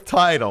title. With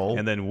title.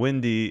 And then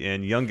Wendy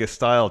and youngest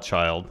style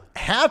child.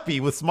 Happy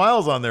with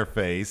smiles on their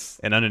face.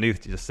 And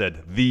underneath it just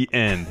said, the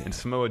end. And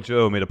Samoa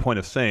Joe made a point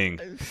of saying,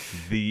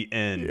 the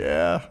end.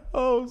 Yeah.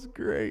 Oh, it was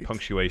great.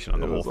 Punctuation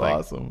on the whole thing. It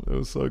was awesome. It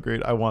was so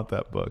great. I want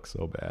that book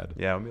so bad.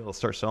 Yeah, maybe we'll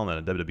start selling that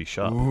at WWE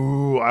shop.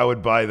 Ooh, I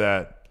would buy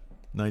that.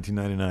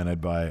 $19.99, I'd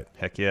buy it.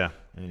 Heck yeah.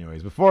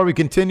 Anyways, before we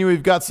continue,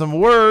 we've got some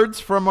words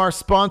from our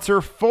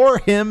sponsor,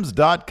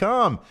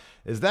 forhims.com.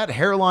 Is that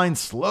hairline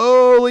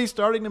slowly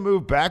starting to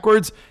move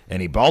backwards?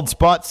 Any bald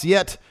spots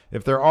yet?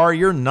 If there are,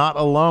 you're not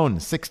alone.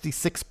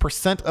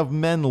 66% of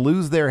men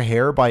lose their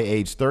hair by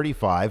age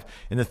 35.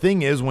 And the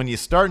thing is, when you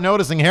start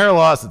noticing hair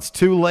loss, it's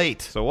too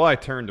late. So why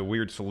turn to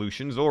weird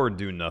solutions or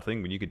do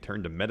nothing when you could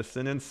turn to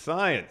medicine and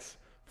science?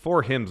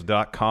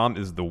 4hims.com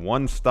is the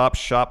one-stop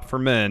shop for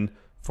men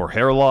for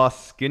hair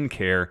loss, skin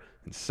care,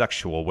 and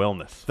sexual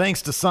wellness.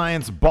 Thanks to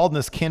science,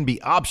 baldness can be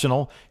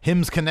optional.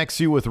 Hims connects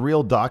you with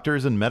real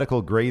doctors and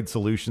medical-grade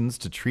solutions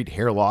to treat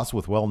hair loss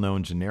with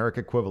well-known generic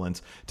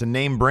equivalents to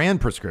name brand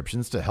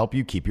prescriptions to help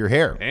you keep your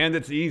hair. And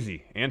it's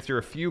easy. Answer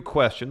a few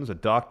questions. A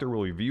doctor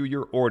will review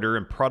your order,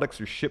 and products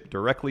are shipped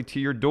directly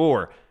to your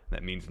door.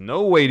 That means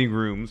no waiting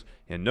rooms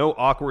and no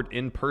awkward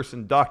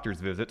in-person doctor's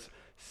visits.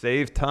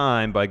 Save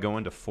time by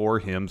going to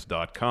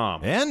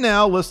 4hims.com. And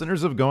now,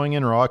 listeners of Going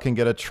In Raw can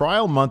get a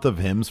trial month of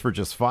Hims for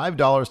just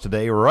 $5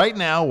 today, right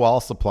now,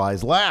 while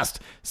supplies last.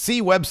 See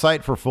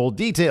website for full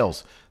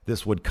details.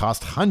 This would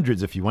cost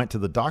hundreds if you went to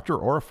the doctor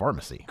or a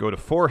pharmacy. Go to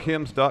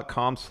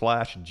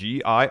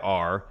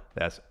 4hims.com/GIR.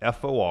 That's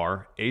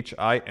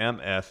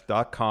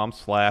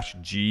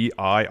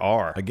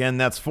FORHIMS.com/GIR. Again,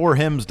 that's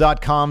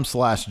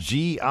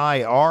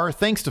 4hims.com/GIR.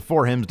 Thanks to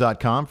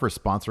 4hims.com for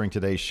sponsoring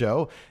today's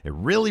show. It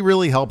really,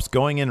 really helps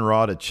Going In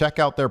Raw to check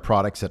out their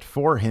products at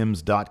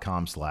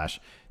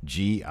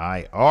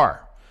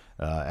 4hims.com/GIR.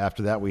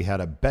 After that, we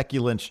had a Becky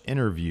Lynch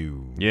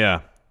interview.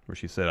 Yeah, where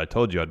she said, I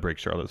told you I'd break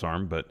Charlotte's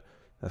arm, but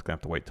that's going to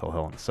have to wait till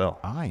Hell in a Cell.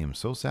 I am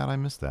so sad I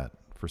missed that.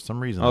 For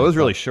some reason. Oh, it was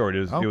really short. It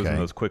was okay. It was in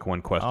those quick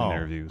one-question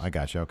interviews. I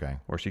got you. Okay.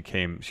 Where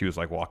she was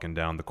like walking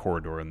down the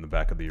corridor in the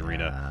back of the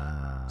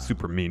arena.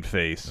 Super mean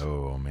face.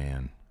 Oh,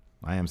 man.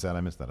 I am sad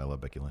I missed that. I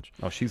love Becky Lynch.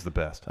 Oh, she's the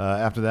best.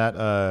 After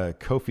that,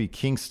 Kofi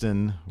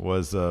Kingston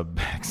was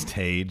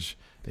backstage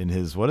in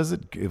his, what is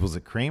it? Was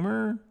it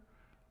Kramer?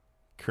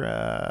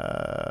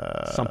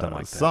 Something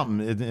like that.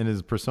 Something in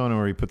his persona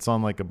where he puts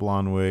on like a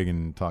blonde wig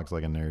and talks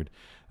like a nerd.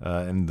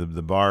 And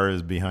the bar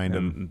is behind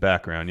him. In the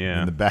background,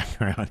 yeah. In the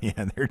background,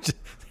 yeah. They're just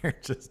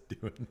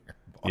doing their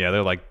ball. Yeah,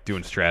 they're like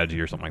doing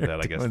strategy or something like that.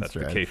 I guess that's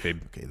the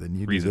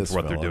kayfabe reason for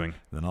what they're doing.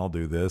 Then I'll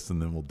do this,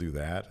 and then we'll do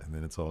that, and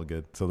then it's all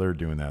good. So they're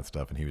doing that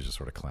stuff, and he was just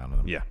sort of clowning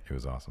them. Yeah. It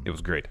was awesome. It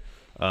was great.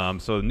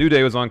 So New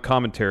Day was on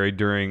commentary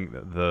during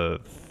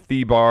the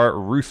Thebar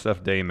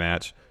Rusev Day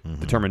match,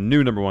 determined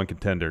new number one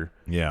contender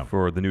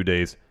for the New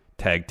Day's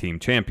Tag Team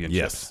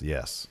Championships.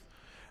 Yes.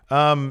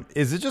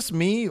 Is it just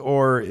me,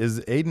 or is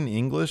Aiden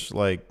English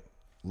like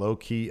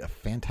low-key a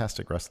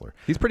fantastic wrestler?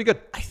 He's pretty good.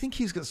 I think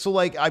he's good. So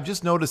like I've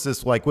just noticed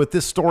this, like with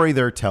this story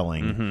they're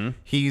telling,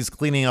 he's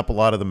cleaning up a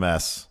lot of the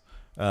mess.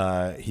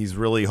 He's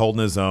really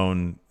holding his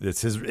own.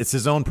 It's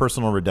his own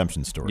personal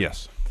redemption story.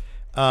 Yes.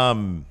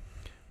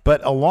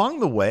 But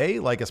along the way,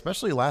 like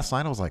especially last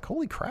night, I was like,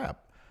 holy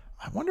crap,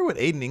 I wonder what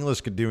Aiden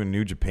English could do in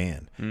New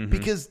Japan.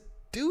 Because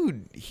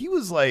dude, he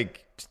was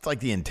like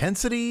the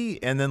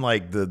intensity and then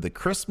like the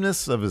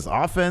crispness of his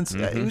offense.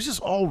 It was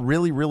just all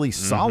really, really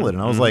solid.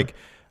 And I was like,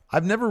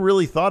 I've never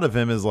really thought of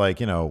him as like,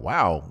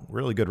 wow,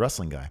 really good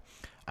wrestling guy.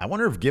 I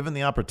wonder if given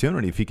the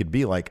opportunity, if he could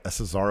be like a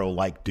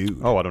Cesaro-like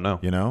dude. Oh, I don't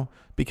know.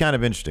 Be kind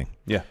of interesting.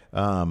 Yeah.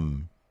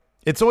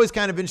 It's always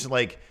kind of interesting.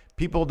 Like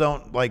people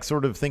don't like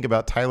sort of think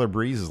about Tyler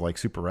Breeze as like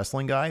super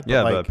wrestling guy.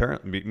 But but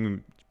apparently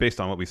based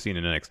on what we've seen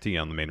in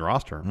NXT on the main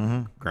roster,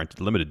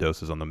 granted limited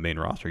doses on the main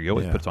roster, he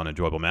always puts on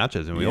enjoyable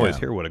matches, and we always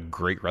hear what a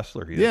great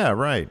wrestler he is. Yeah,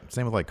 right.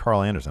 Same with like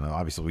Carl Anderson.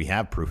 Obviously, we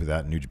have proof of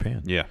that in New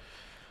Japan. Yeah.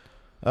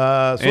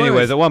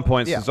 Anyways, at one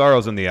point,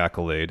 Cesaro's in the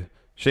Accolade.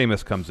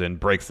 Sheamus comes in,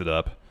 breaks it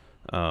up.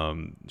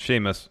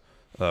 Sheamus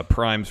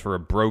primes for a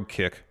brogue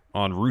kick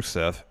on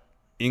Rusev.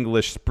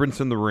 English sprints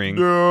in the ring,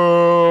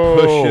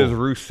 pushes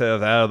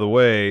Rusev out of the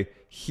way.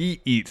 He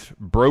eats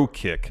brogue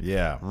kick.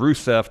 Yeah.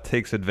 Rusev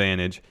takes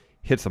advantage.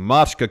 Hits a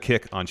Machka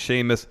kick on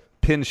Sheamus,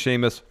 pins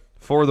Sheamus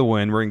for the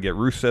win. We're going to get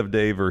Rusev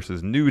Day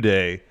versus New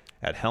Day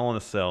at Hell in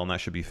a Cell, and that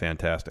should be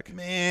fantastic.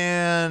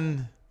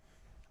 Man,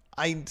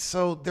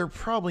 so they're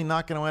probably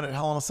not going to win at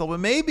Hell in a Cell, but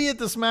maybe at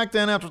the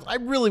SmackDown afterwards. I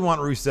really want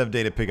Rusev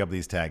Day to pick up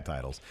these tag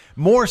titles.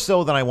 More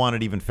so than I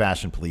wanted even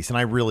Fashion Police, and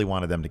I really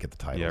wanted them to get the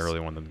titles. Yeah, I really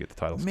want them to get the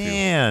titles,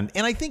 Man,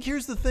 and I think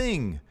here's the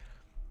thing.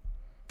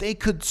 They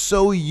could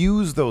so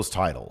use those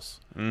titles.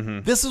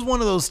 This is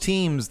one of those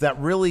teams that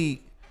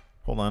really...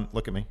 Hold on,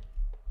 look at me.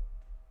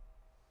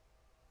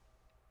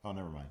 Oh,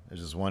 never mind.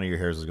 It's just one of your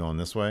hairs is going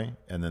this way,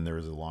 and then there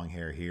was a long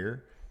hair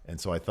here, and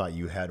so I thought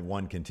you had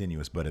one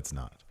continuous, but it's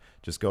not.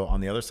 Just go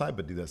on the other side,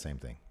 but do that same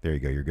thing. There you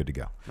go. You're good to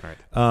go. All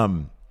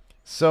right.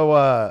 So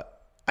I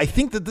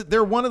think that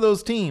they're one of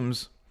those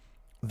teams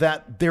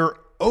that they're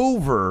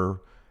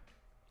over,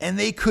 and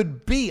they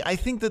could be. I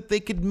think that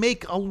they could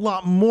make a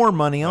lot more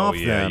money off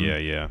them.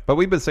 Yeah. But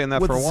we've been saying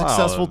that for a while. With a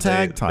successful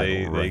tag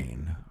title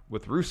reign.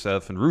 With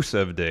Rusev and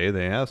Rusev Day,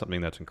 they have something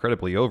that's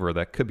incredibly over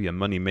that could be a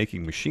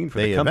money-making machine for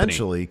the company. They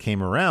eventually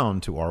came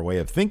around to our way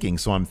of thinking,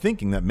 so I'm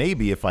thinking that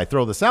maybe if I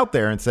throw this out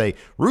there and say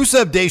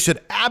Rusev Day should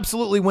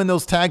absolutely win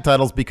those tag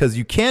titles because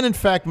you can, in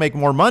fact, make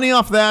more money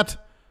off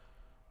that,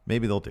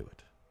 maybe they'll do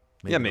it.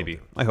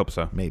 Maybe. I hope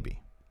so. Maybe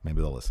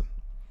they'll listen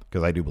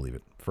because I do believe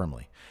it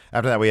firmly.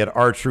 After that, we had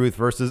R-Truth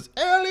versus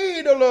El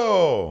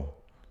Idolo.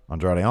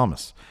 Andrade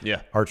Almas.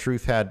 Yeah.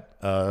 R-Truth had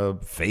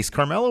face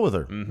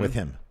Carmella with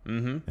him.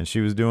 And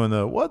she was doing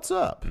the what's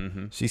up.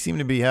 She seemed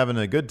to be having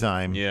a good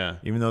time. Yeah.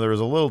 Even though there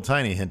was a little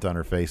tiny hint on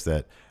her face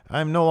that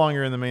I'm no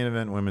longer in the main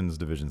event women's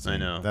division scene. I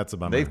know. That's a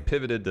bummer. They've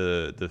pivoted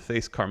to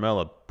face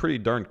Carmella pretty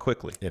darn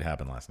quickly. It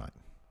happened last night.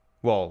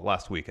 Well,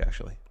 last week,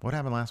 actually. What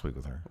happened last week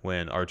with her?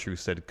 When R-Truth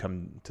said,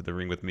 come to the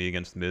ring with me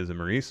against Miz and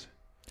Maurice.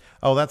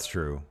 Oh, that's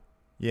true.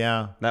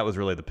 Yeah. That was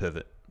really the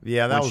pivot.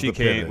 Yeah, that when was she the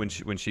came,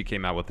 pivot. When she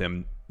came out with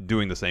him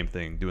doing the same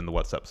thing, doing the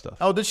what's up stuff.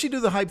 Oh, did she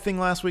do the hype thing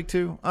last week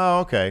too?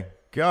 Oh, okay.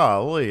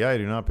 Golly, I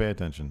do not pay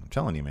attention. I'm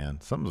telling you,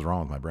 man, something's wrong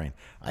with my brain.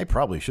 I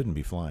probably shouldn't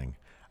be flying.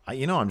 I'm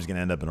just going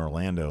to end up in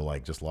Orlando,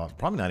 like just lost.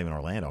 Probably not even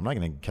Orlando. I'm not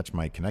going to catch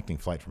my connecting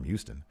flight from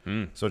Houston.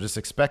 So just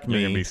expect me.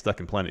 You're going to be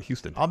stuck in Planet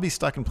Houston. I'll be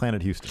stuck in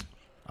Planet Houston.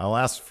 I'll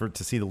ask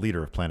to see the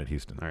leader of Planet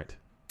Houston. All right.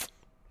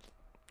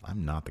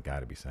 I'm not the guy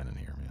to be sending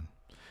here, man.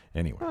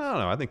 Anyway. I don't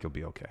know. I think you'll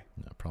be okay.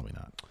 No, probably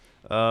not.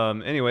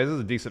 Anyway, this is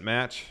a decent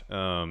match.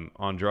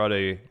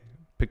 Andrade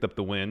picked up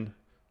the win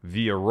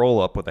via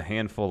roll-up with a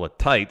handful of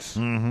tights,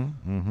 or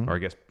I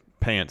guess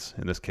pants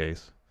in this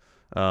case.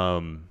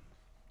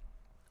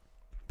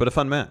 But a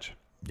fun match.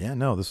 Yeah,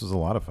 no, this was a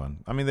lot of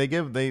fun. I mean,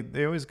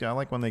 they always I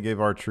like when they give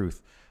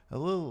R-Truth a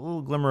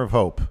little glimmer of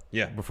hope.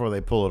 Yeah. Before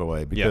they pull it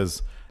away,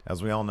 because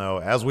as we all know,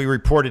 as we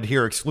reported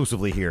here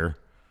exclusively here,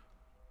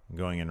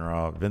 going in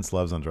Raw, Vince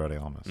loves Andrade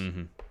Almas.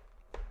 It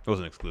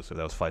wasn't exclusive.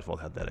 That was Fightful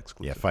had that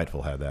exclusive. Yeah,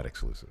 Fightful had that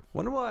exclusive.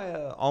 Wonder why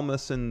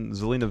Almas and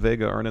Zelina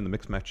Vega aren't in the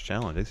Mixed Match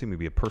Challenge. They seem to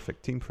be a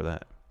perfect team for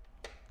that.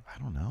 I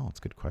don't know. It's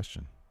a good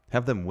question.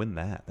 Have them win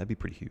that. That'd be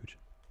pretty huge.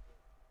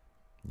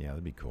 Yeah,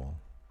 that'd be cool.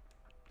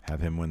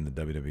 Have him win the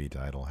WWE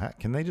title.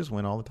 Can they just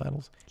win all the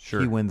titles? Sure.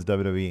 He wins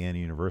WWE and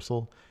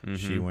Universal.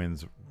 She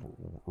wins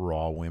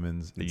Raw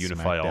Women's. They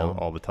unify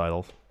all the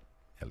titles.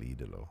 El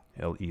Idolo.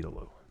 El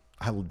Idolo.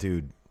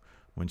 Dude,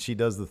 when she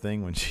does the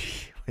thing, when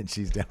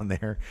she's down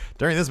there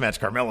during this match,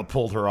 Carmella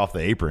pulled her off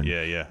the apron.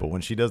 Yeah. But when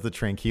she does the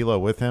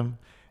Tranquilo with him,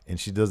 and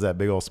she does that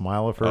big old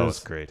smile of hers, Oh,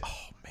 it's great.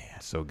 Oh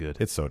man, So good.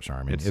 it's so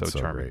charming. It's so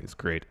charming. great. It's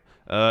great.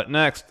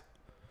 Next,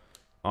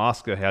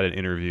 Asuka had an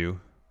interview.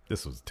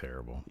 This was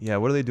terrible. Yeah,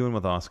 what are they doing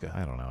with Asuka?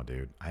 I don't know,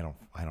 dude. I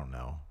don't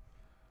know.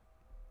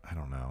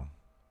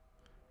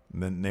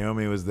 And then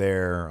Naomi was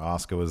there.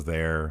 Asuka was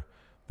there.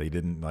 They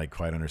didn't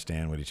quite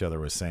understand what each other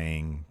was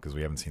saying because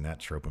we haven't seen that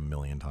trope a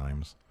million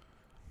times.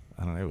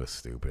 I don't know. It was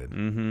stupid.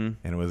 And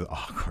it was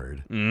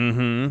awkward.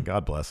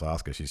 God bless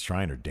Asuka. She's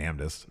trying her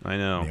damnedest. I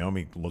know.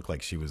 Naomi looked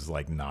like she was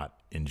not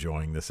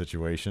enjoying the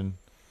situation.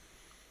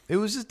 It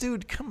was just,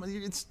 dude, come on.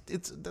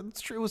 That's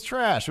true. It was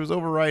trash. It was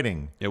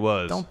overwriting. It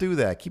was. Don't do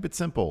that. Keep it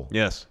simple.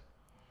 Yes.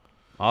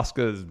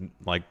 Asuka is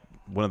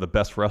one of the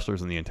best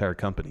wrestlers in the entire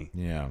company.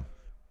 Yeah.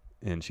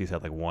 And she's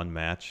had one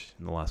match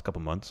in the last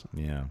couple months.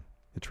 Yeah.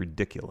 It's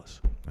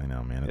ridiculous. I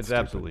know, man. It's stupid.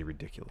 absolutely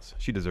ridiculous.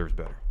 She deserves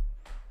better.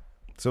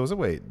 So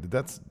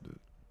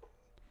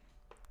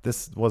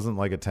this wasn't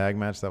a tag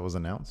match that was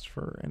announced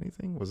for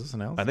anything? Was this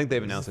announced? I think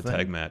they've Was announced a this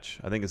tag thing? match.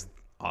 I think it's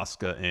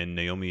Asuka and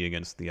Naomi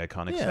against the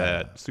Iconics Yeah.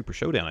 at Super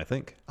Showdown, I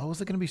think. Oh,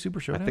 is it going to be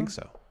Super Showdown? I think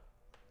so.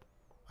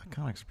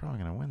 Iconics are probably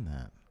going to win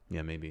that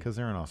Yeah, maybe. because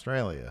they're in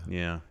Australia.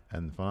 Yeah.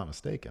 And if I'm not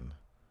mistaken,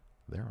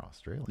 they're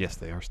Australian. Yes,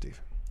 they are,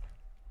 Steve.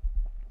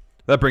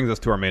 That brings us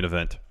to our main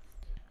event.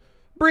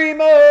 Brie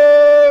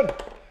Mode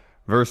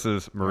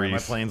versus All right,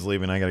 Maurice. my plane's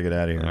leaving. I got to get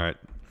out of here. All right.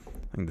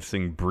 I'm going to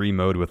sing Brie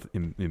Mode with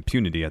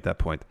impunity at that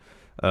point.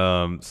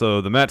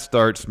 So the match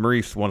starts.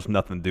 Maurice wants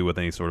nothing to do with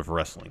any sort of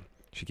wrestling.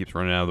 She keeps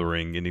running out of the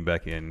ring, getting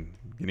back in,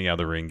 getting out of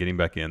the ring, getting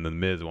back in. Then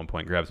Miz at one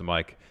point grabs the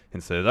mic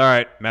and says, all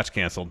right, match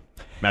canceled.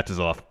 Match is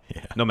off.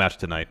 Yeah. No match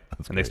tonight.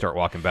 And great. they start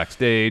walking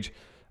backstage.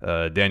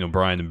 Daniel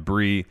Bryan and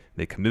Brie,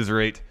 they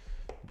commiserate.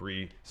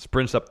 Brie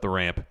sprints up the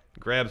ramp,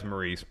 grabs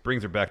Maurice,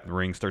 brings her back to the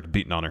ring, starts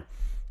beating on her.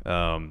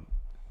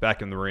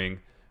 Back in the ring,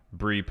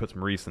 Brie puts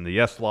Maurice in the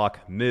yes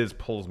lock. Miz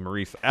pulls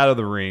Maurice out of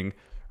the ring.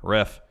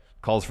 Ref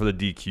calls for the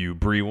DQ.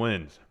 Brie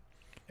wins.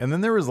 And then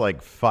there was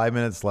 5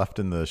 minutes left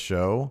in the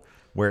show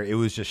where it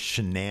was just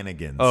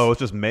shenanigans. Oh, it's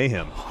just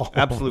mayhem.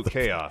 Absolute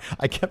chaos.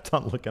 I kept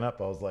on looking up.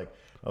 I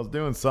was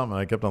doing something.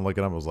 And I kept on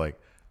looking up. I was like,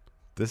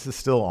 this is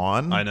still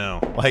on? I know.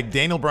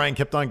 Daniel Bryan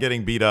kept on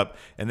getting beat up,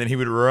 and then he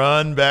would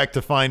run back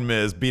to find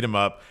Miz, beat him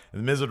up,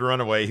 and Miz would run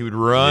away. He would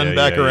run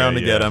back around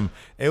to get him.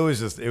 It was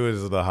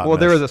the hot Well, mess.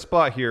 there was a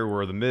spot here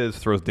where the Miz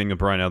throws Daniel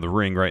Bryan out of the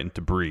ring right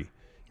into Brie.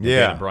 Yeah.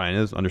 Daniel Bryan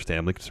is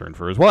understandably concerned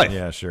for his wife.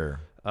 Yeah, sure.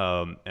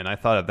 And I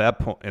thought at that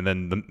point, and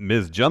then the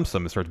Miz jumps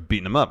him and starts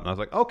beating him up. And I was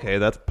like, okay,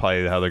 that's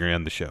probably how they're going to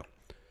end the show.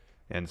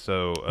 And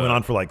so Went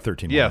on for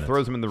 13 more minutes.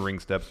 throws him in the ring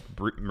steps.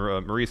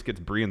 Maurice gets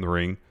Brie in the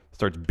ring,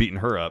 starts beating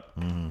her up.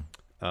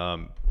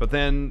 But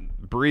then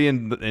Brie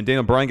and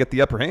Daniel Bryan get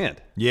the upper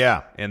hand.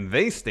 Yeah. And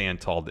they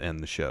stand tall to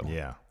end the show.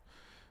 Yeah.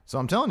 So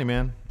I'm telling you,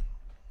 man,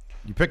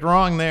 you picked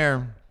wrong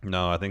there.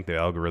 No, I think the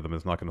algorithm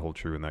is not going to hold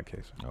true in that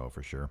case. Oh,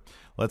 for sure.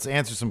 Let's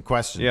answer some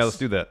questions. Yeah, let's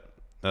do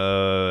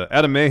that.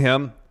 Adam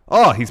Mayhem.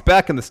 Oh, he's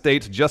back in the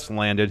States, just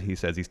landed. He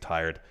says he's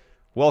tired.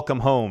 Welcome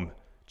home,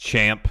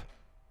 champ.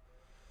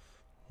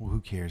 Well, who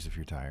cares if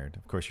you're tired?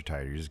 Of course you're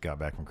tired. You just got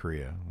back from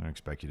Korea. I don't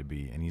expect you to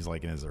be. And he's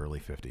like in his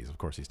early 50s. Of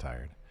course he's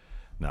tired.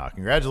 No,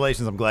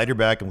 congratulations. I'm glad you're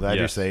back. I'm glad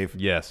you're safe.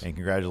 Yes. And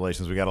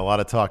congratulations. We got a lot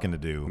of talking to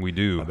do. We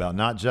do. About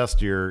not just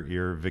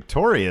your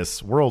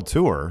victorious world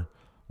tour,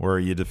 where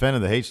you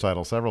defended the H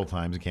title several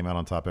times and came out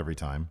on top every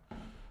time.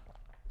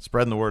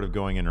 Spreading the word of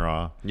Going In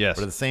Raw. Yes.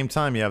 But at the same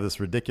time, you have this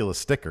ridiculous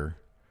sticker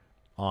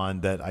on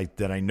that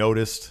I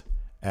noticed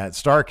at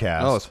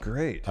StarCast. Oh, it's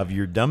great. Of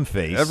your dumb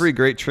face. Every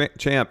great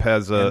champ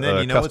has a, and then,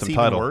 a you know custom what's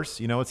title. Even worse?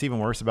 You know what's even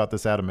worse about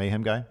this Adam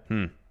Mayhem guy?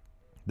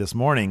 This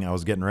morning, I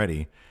was getting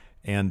ready,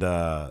 and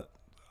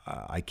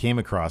I came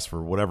across,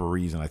 for whatever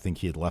reason, I think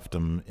he had left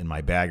them in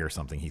my bag or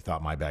something. He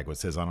thought my bag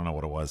was his. I don't know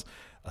what it was.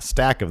 A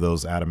stack of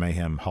those Adam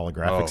Mayhem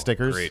holographic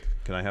stickers. Great.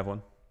 Can I have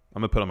one?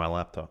 I'm going to put it on my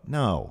laptop.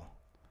 No.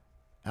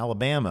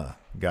 Alabama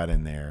got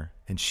in there,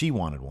 and she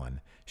wanted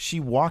one.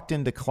 She walked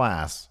into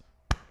class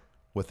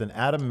with an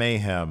Adam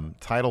Mayhem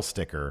title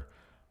sticker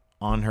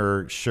on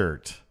her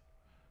shirt,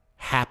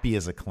 happy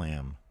as a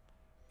clam.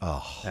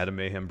 Oh, Adam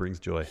Mayhem brings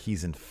joy.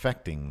 He's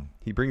infecting.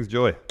 He brings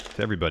joy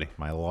to everybody.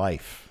 My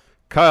life.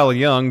 Kyle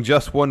Young,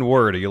 just one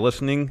word. Are you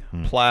listening?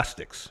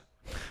 Plastics.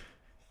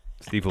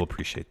 Steve will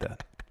appreciate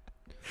that.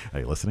 Are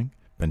you listening?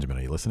 Benjamin,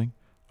 are you listening?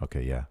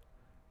 Okay, yeah.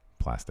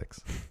 Plastics.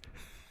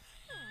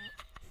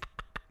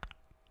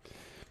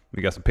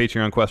 We got some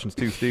Patreon questions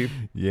too, Steve.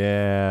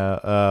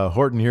 Yeah.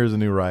 Horton, here's a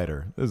new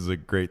writer. This is a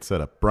great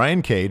setup.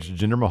 Brian Cage,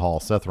 Jinder Mahal,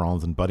 Seth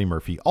Rollins, and Buddy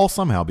Murphy all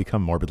somehow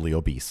become morbidly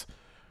obese.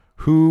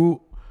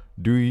 Who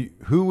do you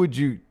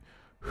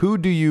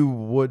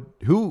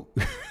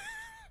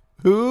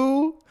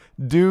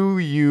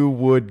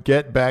would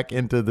get back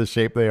into the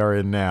shape they are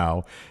in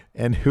now,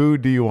 and who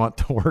do you want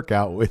to work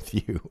out with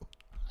you?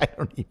 I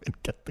don't even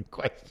get the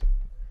question.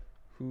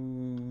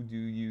 Who do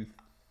you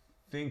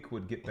think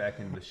would get back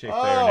into the shape they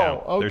are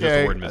now? Okay. There's just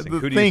a word missing.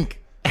 Who do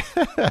think?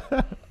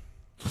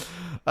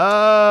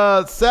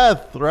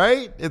 Seth,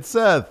 right? It's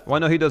Seth. Well, I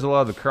know he does a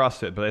lot of the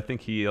CrossFit, but I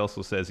think he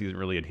also says he doesn't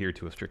really adhere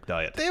to a strict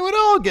diet. They would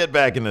all get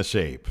back into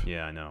shape.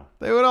 Yeah, I know.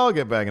 They would all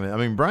get back in it. I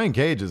mean, Brian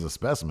Cage is a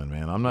specimen,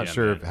 man. I'm not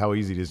sure man. how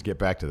easy it is to get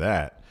back to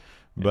that.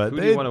 But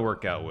who do you want to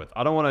work out with?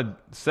 I don't want to.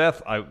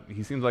 Seth,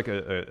 he seems like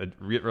a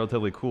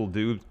relatively cool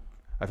dude.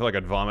 I feel like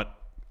I'd vomit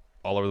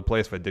all over the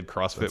place if I did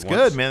CrossFit That's once.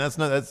 good, man.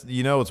 That's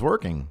it's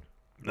working.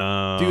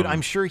 Dude,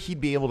 I'm sure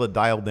he'd be able to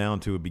dial down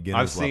to a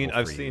beginner's level.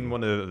 I've seen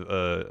one of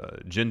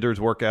Jinder's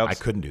workworkouts. I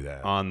couldn't do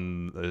that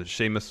on the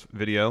Sheamus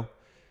video,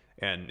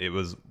 and it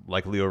was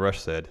like Leo Rush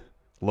said,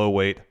 low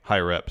weight, high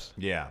reps.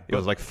 Yeah, it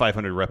was like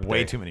 500 reps.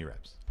 Way too many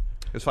reps.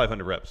 It was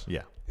 500 reps.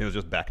 Yeah, it was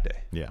just back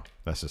day. Yeah,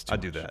 that's just.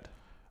 I'd do that.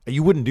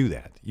 You wouldn't do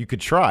that. You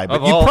could try,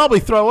 but you'd probably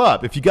throw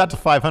up. If you got to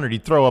 500,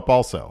 you'd throw up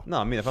also. No,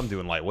 I mean if I'm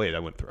doing lightweight, I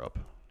wouldn't throw up.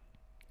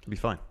 It'd be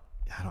fine.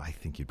 I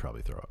think you'd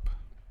probably throw up.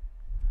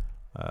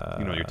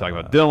 You know what you're talking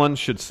about. Dylan,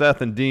 should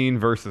Seth and Dean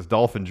versus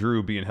Dolph and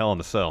Drew be in Hell in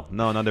a Cell?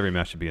 No, not every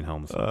match should be in Hell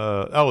in a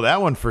Cell.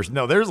 That one first.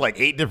 No, there's like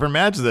 8 different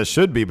matches that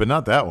should be, but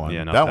not that one.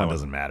 Yeah, that one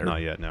doesn't matter.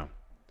 Not yet, no.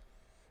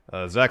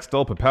 Zach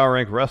Stolpa, Power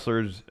Rank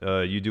Wrestlers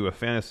you do a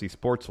fantasy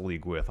sports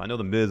league with. I know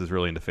The Miz is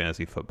really into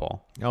fantasy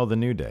football. Oh, the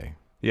New Day.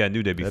 Yeah,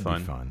 New Day That'd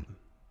fun. be fun.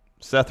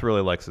 Seth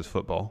really likes his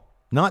football.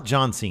 Not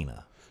John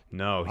Cena.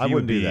 No, I he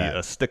would wouldn't do be that.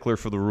 A stickler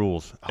for the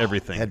rules.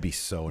 Everything. That'd be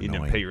so You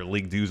annoying. didn't pay your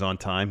league dues on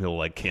time. He'll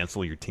like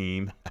cancel your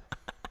team.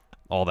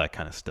 All that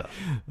kind of stuff.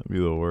 That'd be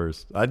the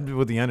worst. I'd be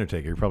with the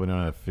Undertaker. You probably don't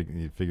know how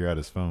to figure out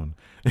his phone.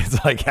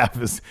 It's like half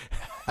his,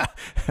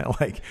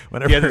 like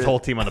whenever he has his whole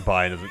team on the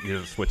bye and he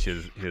doesn't switch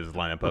his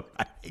lineup up.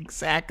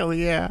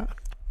 Exactly. Yeah.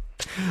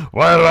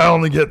 Why did I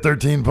only get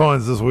 13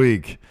 points this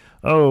week?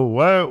 Oh,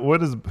 why?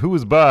 Who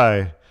is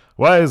bye?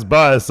 Why is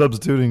bye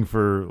substituting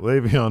for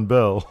Le'Veon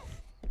Bell?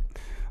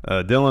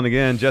 Dylan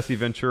again. Jesse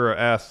Ventura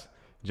asks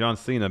John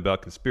Cena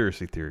about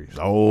conspiracy theories.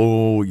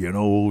 Oh,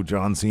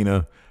 John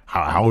Cena.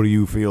 How do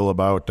you feel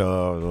about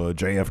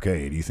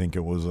JFK? Do you think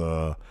it was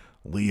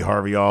Lee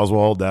Harvey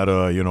Oswald that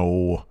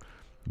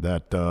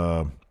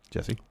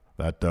Jesse,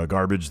 that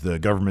garbage the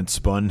government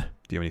spun?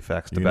 Do you have any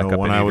facts to back up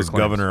when any I of was your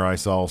claims? governor, I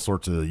saw all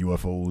sorts of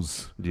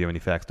UFOs. Do you have any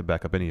facts to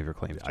back up any of your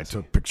claims, Jesse? I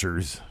took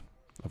pictures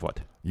of what?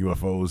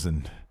 UFOs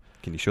and.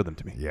 Can you show them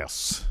to me?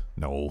 Yes.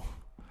 No.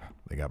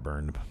 They got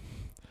burned.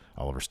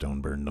 Oliver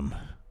Stone burned them.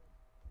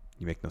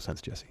 You make no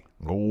sense, Jesse.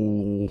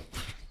 Oh.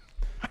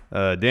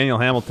 Daniel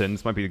Hamilton,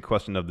 this might be the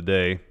question of the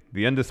day.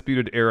 The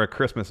Undisputed Era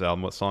Christmas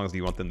album, what songs do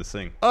you want them to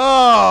sing?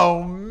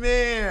 Oh,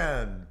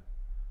 man.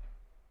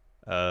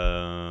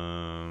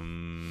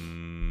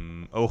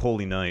 Oh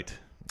Holy Night.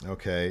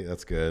 Okay,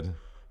 that's good.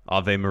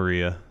 Ave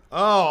Maria.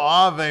 Oh,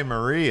 Ave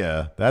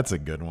Maria. That's a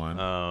good one.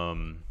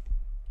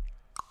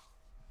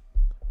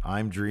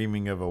 I'm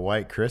Dreaming of a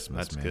White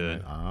Christmas. That's man.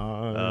 good.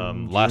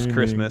 I'm Last dreaming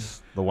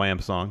Christmas, the Wham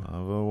song.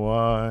 Of a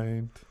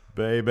white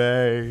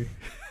baby.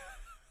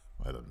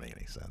 That doesn't make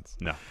any sense.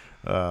 No.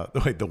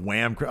 Wait, the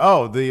Wham.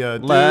 The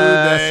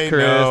Last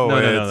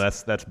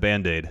Christmas. No. That's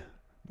Band-Aid.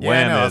 Yeah,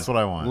 Wham no, is, that's what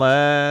I want.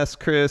 Last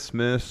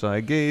Christmas,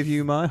 I gave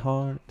you my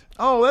heart.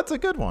 Oh, that's a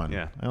good one.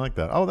 Yeah. I like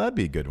that. Oh, that'd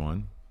be a good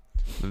one.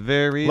 The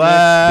very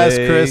Last next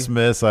day,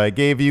 Christmas, I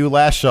gave you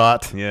last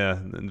shot. Yeah,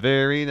 the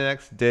very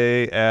next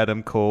day,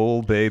 Adam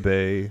Cole,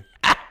 baby.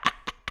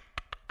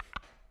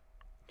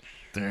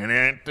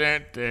 The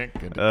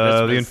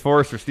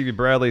enforcer, Stevie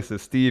Bradley,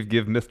 says, Steve,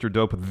 give Mr.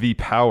 Dope the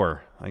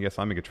power. I guess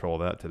I'm in control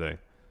of that today.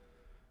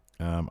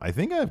 I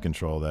think I have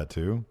control of that,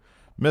 too.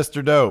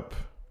 Mr. Dope.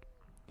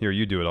 Here,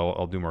 you do it.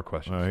 I'll do more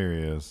questions. Oh, here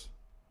he is.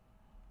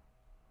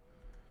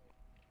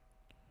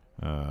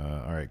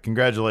 All right.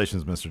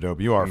 Congratulations, Mr.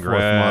 Dope. You are fourth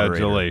moderator.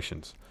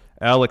 Congratulations.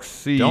 Alex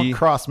C. Don't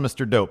cross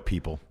Mr. Dope,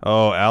 people.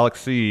 Oh,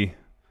 Alex C.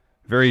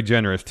 Very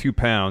generous.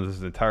 £2. This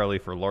is entirely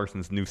for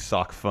Larson's new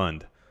sock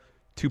fund.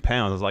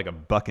 £2 is like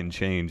 $1 and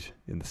change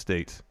in the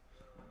States.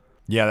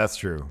 Yeah, that's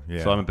true.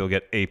 Yeah. So I'm going to be able to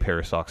get a pair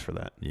of socks for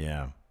that.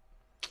 Yeah.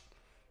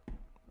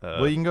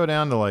 Well, you can go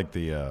down to like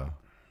the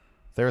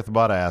Thereth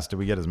Bada asked, did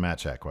we get his Matt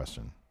Chat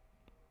question?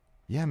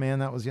 Yeah, man,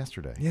 that was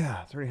yesterday.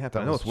 Yeah, it's already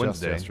happened. That I know was it's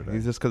Wednesday. just yesterday.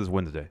 It's just because it's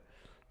Wednesday.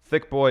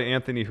 Thick boy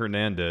Anthony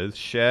Hernandez,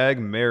 Shag,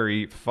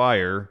 Mary,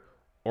 Fire,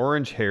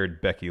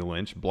 orange-haired Becky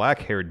Lynch,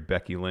 black-haired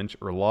Becky Lynch,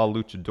 or La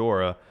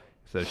Luchadora.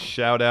 Says,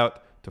 shout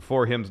out to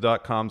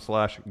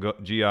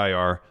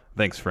forhims.com/GIR.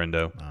 Thanks,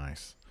 friendo.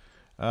 Nice.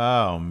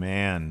 Oh,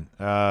 man.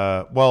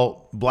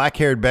 Well,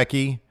 black-haired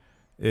Becky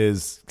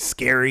is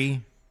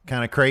scary,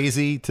 kind of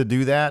crazy to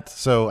do that.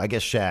 So I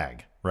guess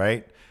Shag,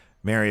 right?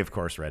 Mary, of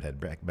course, redhead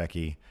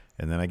Becky.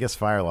 And then I guess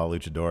Fire La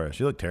Luchadora.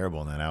 She looked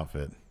terrible in that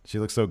outfit. She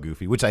looked so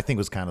goofy, which I think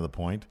was kind of the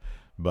point.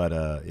 But,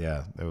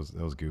 yeah, that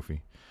was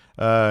goofy.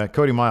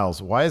 Cody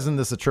Miles, why isn't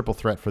this a triple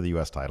threat for the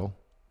U.S. title?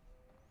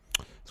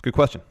 It's a good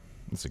question.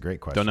 It's a great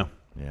question. Don't know.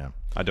 Yeah.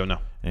 I don't know.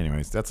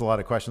 Anyways, that's a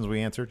lot of questions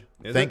we answered.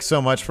 Is Thanks it? so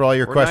much for all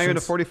your We're questions. not even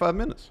at 45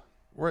 minutes.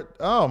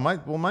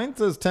 Mine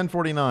says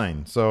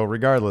 10:49. So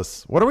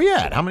regardless, what are we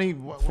at? How many?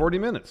 40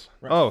 minutes.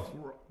 Oh,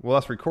 well,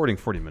 that's recording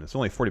 40 minutes.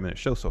 Only a 40-minute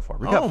show so far.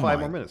 We got 5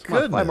 more minutes. Come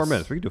on, 5 more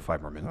minutes. We can do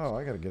 5 more minutes. Oh,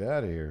 I got to get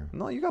out of here.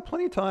 No, you got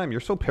plenty of time.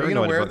 You're so Are paranoid. you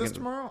going to wear about this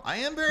getting- tomorrow? I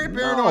am very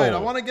paranoid. No.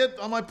 I want to get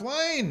on my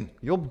plane.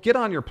 You'll get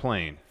on your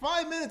plane.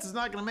 5 minutes is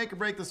not going to make or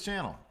break this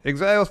channel.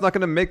 Exactly. It's not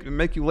going to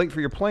make you late for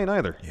your plane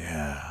either.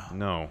 Yeah.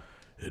 No.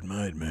 It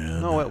might,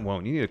 man. No, it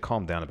won't. You need to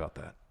calm down about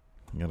that.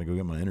 I got to go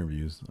get my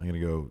interviews. I'm going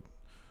to go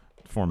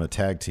form a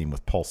tag team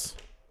with Pulse.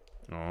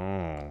 Oh.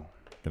 Going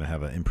to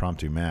have an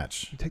impromptu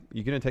match.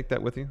 You going to take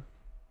that with you?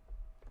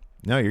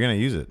 No, you're going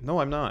to use it. No,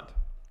 I'm not.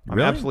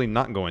 Really? I'm absolutely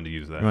not going to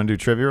use that. You want to do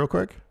trivia real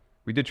quick?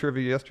 We did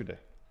trivia yesterday.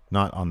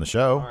 Not on the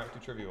show. All right, do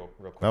trivia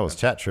real quick. That was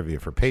chat trivia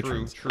for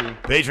patrons. True.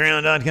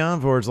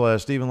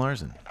 Patreon.com/Stephen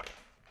Larson.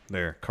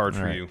 There, card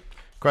for All right. you.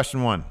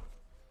 Question 1.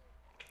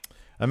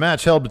 A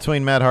match held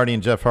between Matt Hardy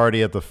and Jeff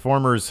Hardy at the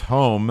former's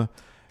home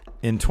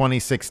in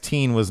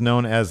 2016 was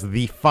known as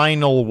the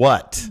Final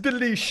What?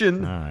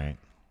 Deletion. All right.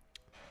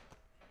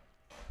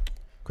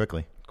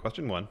 Quickly.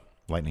 Question 1.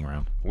 Lightning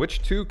round. Which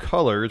two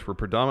colors were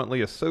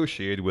predominantly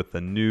associated with the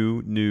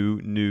new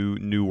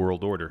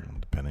world order?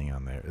 Depending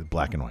on their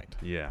black and white.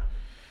 Yeah.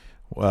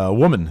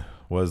 Woman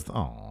was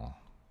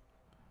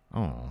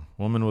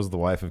Woman was the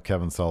wife of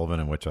Kevin Sullivan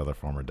and which other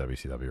former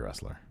WCW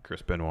wrestler?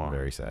 Chris Benoit.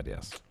 Very sad,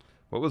 yes.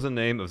 What was the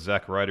name of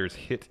Zack Ryder's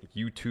hit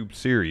YouTube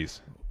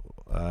series?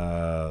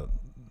 I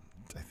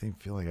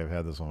feel like I've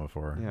had this one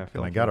before. Yeah, I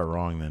feel and like I got it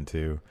wrong then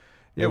too.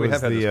 Yeah, we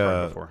have had this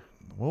card before.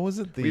 What was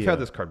it? We've had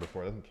this card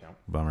before. That doesn't count.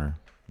 Bummer.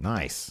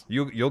 Nice.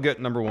 You'll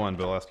get number 1,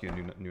 but I'll ask you a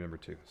new number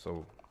 2.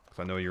 So, because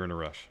I know you're in a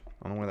rush.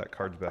 I don't know why that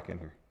card's back in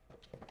here.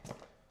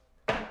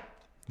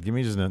 Give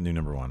me just a new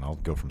number 1. I'll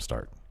go from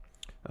start.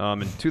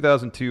 In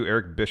 2002,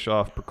 Eric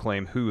Bischoff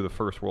proclaimed who the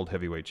first world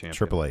heavyweight champion?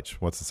 Triple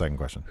H. What's the second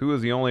question? Who is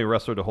the only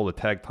wrestler to hold a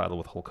tag title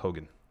with Hulk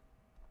Hogan?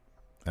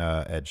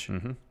 Edge.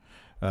 Mm-hmm.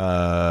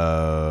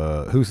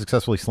 Who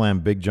successfully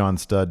slammed Big John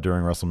Studd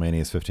during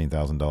WrestleMania's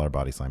 $15,000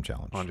 Body Slam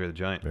Challenge? Andre the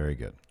Giant. Very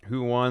good.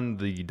 Who won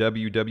the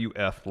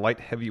WWF light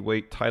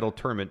heavyweight title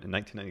tournament in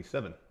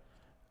 1997?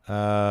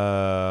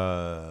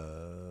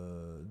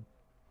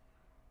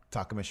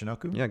 Taka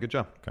Michinoku? Yeah, good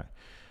job. Okay.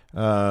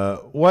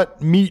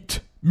 What meat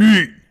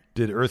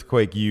did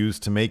Earthquake use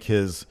to make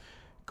his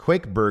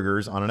Quake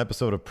burgers on an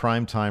episode of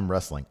Primetime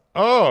Wrestling?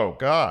 Oh,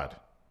 God.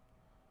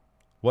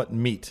 What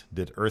meat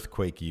did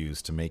Earthquake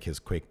use to make his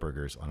Quake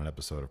burgers on an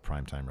episode of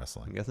Primetime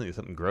Wrestling? I'm guessing it's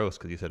something gross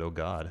because you said, oh,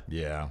 God.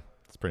 Yeah.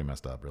 It's pretty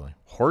messed up, really.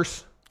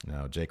 Horse?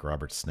 No, Jake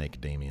Roberts' Snake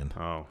Damien.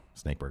 Oh.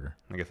 Snake burger.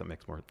 I guess that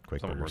makes more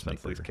Quake burger, more sense, snake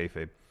at least burger.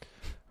 kayfabe.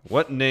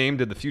 What name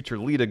did the future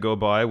Lita go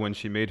by when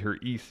she made her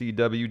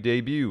ECW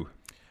debut?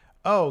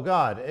 Oh,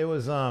 God. It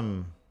was,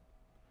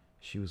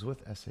 she was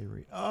with S.A.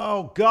 Reed.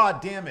 Oh,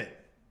 God damn it.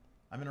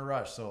 I'm in a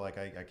rush, so, I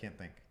can't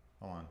think.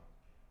 Hold on.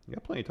 You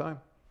got plenty of time.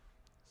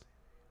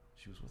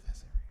 She was with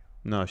S.A. Rio.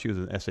 No, she was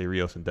in S.A.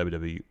 Rios in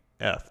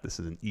WWF. This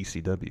is an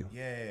ECW.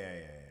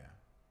 Yeah.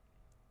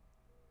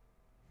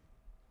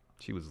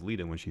 She was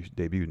Lita when she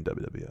debuted in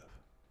WWF.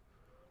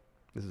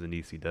 This is an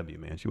ECW,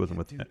 man. She wasn't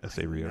with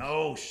S.A. Rios.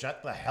 No,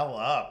 shut the hell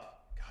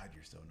up. God,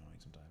 you're so annoying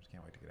sometimes.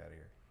 Can't wait to get out of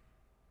here.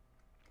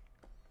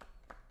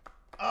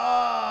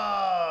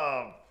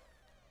 Oh!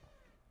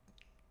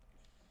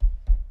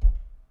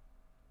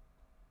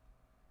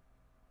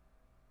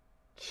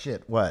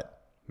 Shit,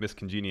 what? Miss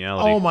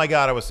Congeniality. Oh my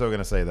God, I was so going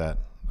to say that.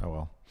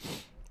 Oh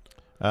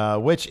well.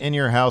 Which In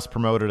Your House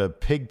promoted a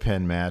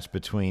pigpen match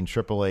between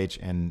Triple H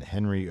and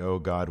Henry O.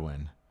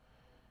 Godwin?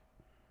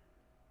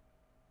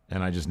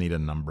 And I just need a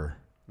number.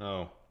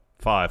 Oh,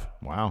 5.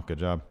 Wow, good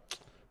job.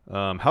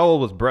 How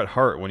old was Bret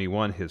Hart when he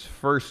won his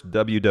first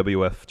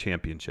WWF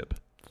championship?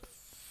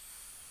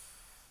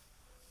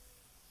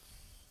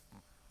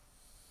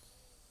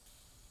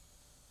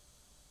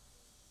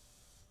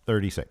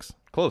 36.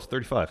 Close,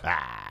 35.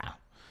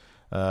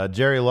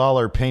 Jerry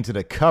Lawler painted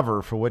a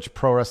cover for which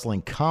pro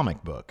wrestling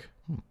comic book?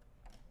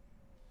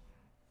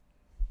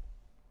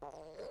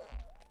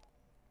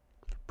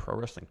 Pro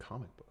wrestling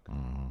comic book.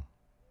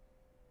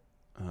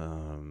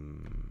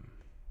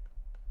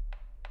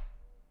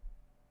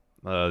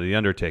 The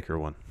Undertaker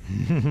one.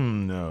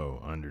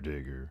 No,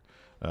 Undertaker.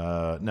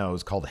 No, it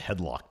was called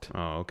Headlocked.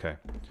 Oh, okay.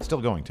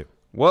 Still going to.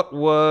 What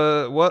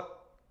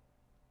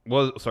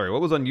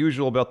was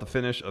unusual about the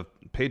finish of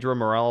Pedro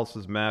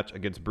Morales' match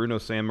against Bruno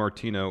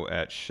Sammartino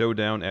at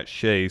Showdown at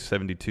Shea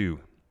 72?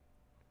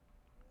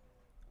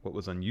 What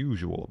was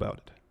unusual about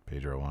it?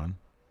 Pedro won.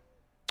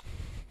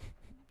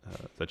 Is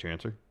that your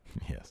answer?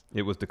 Yes.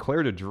 It was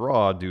declared a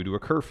draw due to a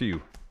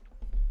curfew.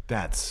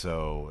 That's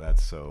so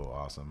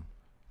awesome.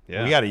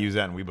 Yeah. We got to use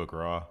that in We Book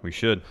Raw. We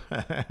should.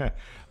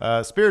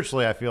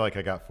 Spiritually, I feel like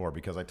I got 4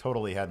 because I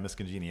totally had Miss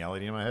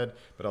Congeniality in my head,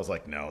 but I was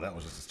like, no, that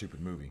was just a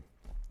stupid movie.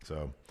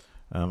 So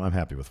I'm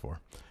happy with 4.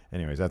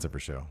 Anyways, that's it for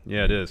show.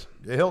 Yeah, it is.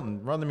 Hey,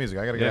 Hilton, run the music.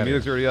 I got to get out of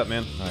music's here. already up,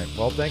 man. All right.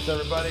 Well, thanks,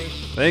 everybody.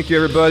 Thank you,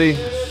 everybody.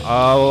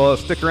 We'll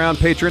stick around,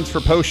 patrons, for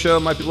post-show.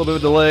 Might be a little bit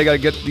of a delay. Got to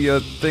get the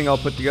thing all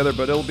put together,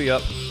 but it'll be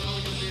up.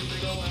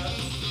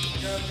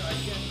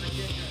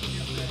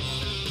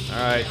 All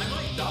right.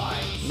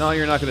 No,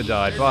 you're not going to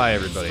die. Bye,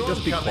 everybody.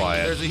 Just be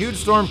quiet. There's a huge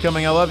storm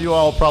coming. I love you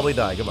all. I'll probably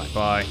die. Goodbye.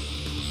 Bye.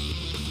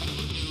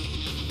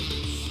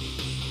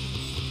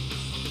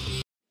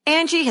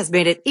 Angie has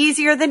made it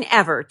easier than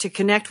ever to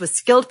connect with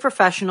skilled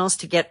professionals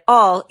to get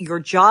all your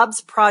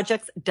jobs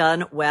projects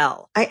done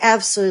well. I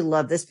absolutely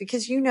love this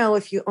because,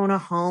 if you own a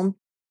home,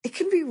 it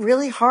can be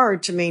really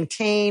hard to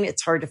maintain.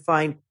 It's hard to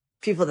find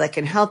people that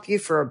can help you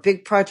for a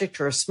big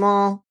project or a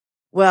small.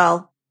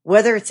 Well,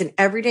 whether it's in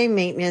everyday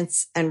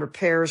maintenance and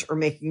repairs or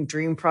making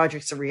dream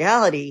projects a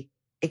reality,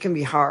 it can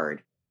be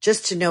hard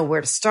just to know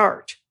where to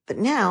start. But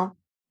now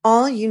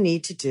all you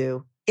need to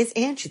do is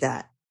Angie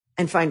that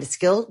and find a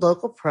skilled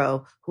local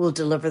pro who will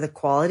deliver the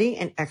quality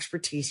and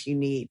expertise you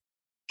need.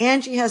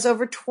 Angie has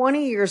over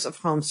 20 years of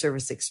home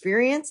service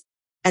experience,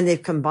 and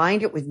they've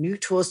combined it with new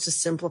tools to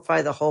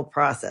simplify the whole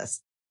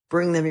process.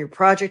 Bring them your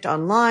project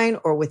online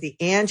or with the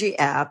Angie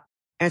app.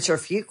 Answer a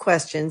few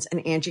questions,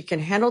 and Angie can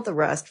handle the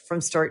rest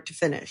from start to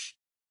finish.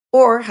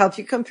 Or help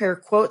you compare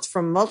quotes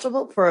from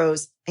multiple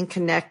pros and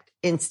connect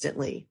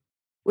instantly.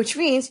 Which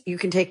means you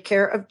can take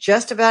care of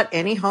just about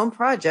any home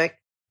project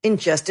in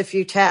just a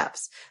few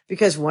taps.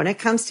 Because when it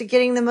comes to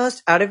getting the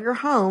most out of your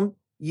home,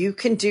 you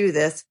can do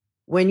this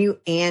when you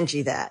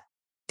Angie that.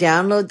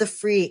 Download the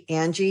free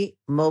Angie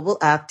mobile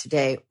app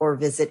today or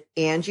visit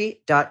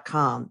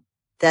Angie.com.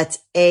 That's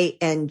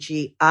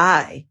ANGI.com.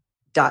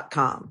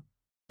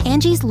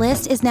 Angie's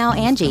List is now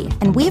Angie,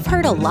 and we've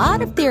heard a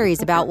lot of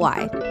theories about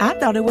why. I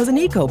thought it was an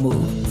eco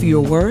move.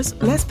 Fewer words,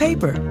 less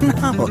paper.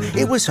 No,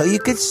 it was so you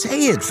could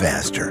say it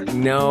faster.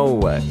 No,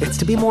 it's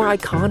to be more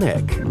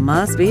iconic.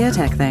 Must be a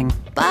tech thing.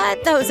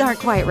 But those aren't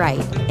quite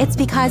right. It's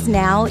because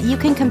now you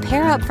can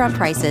compare upfront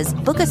prices,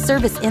 book a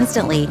service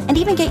instantly, and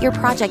even get your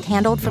project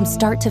handled from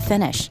start to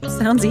finish.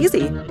 Sounds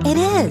easy. It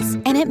is,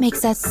 and it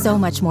makes us so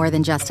much more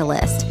than just a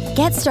list.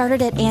 Get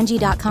started at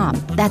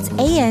Angie.com. That's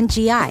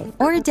ANGI,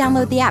 or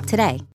download the app today.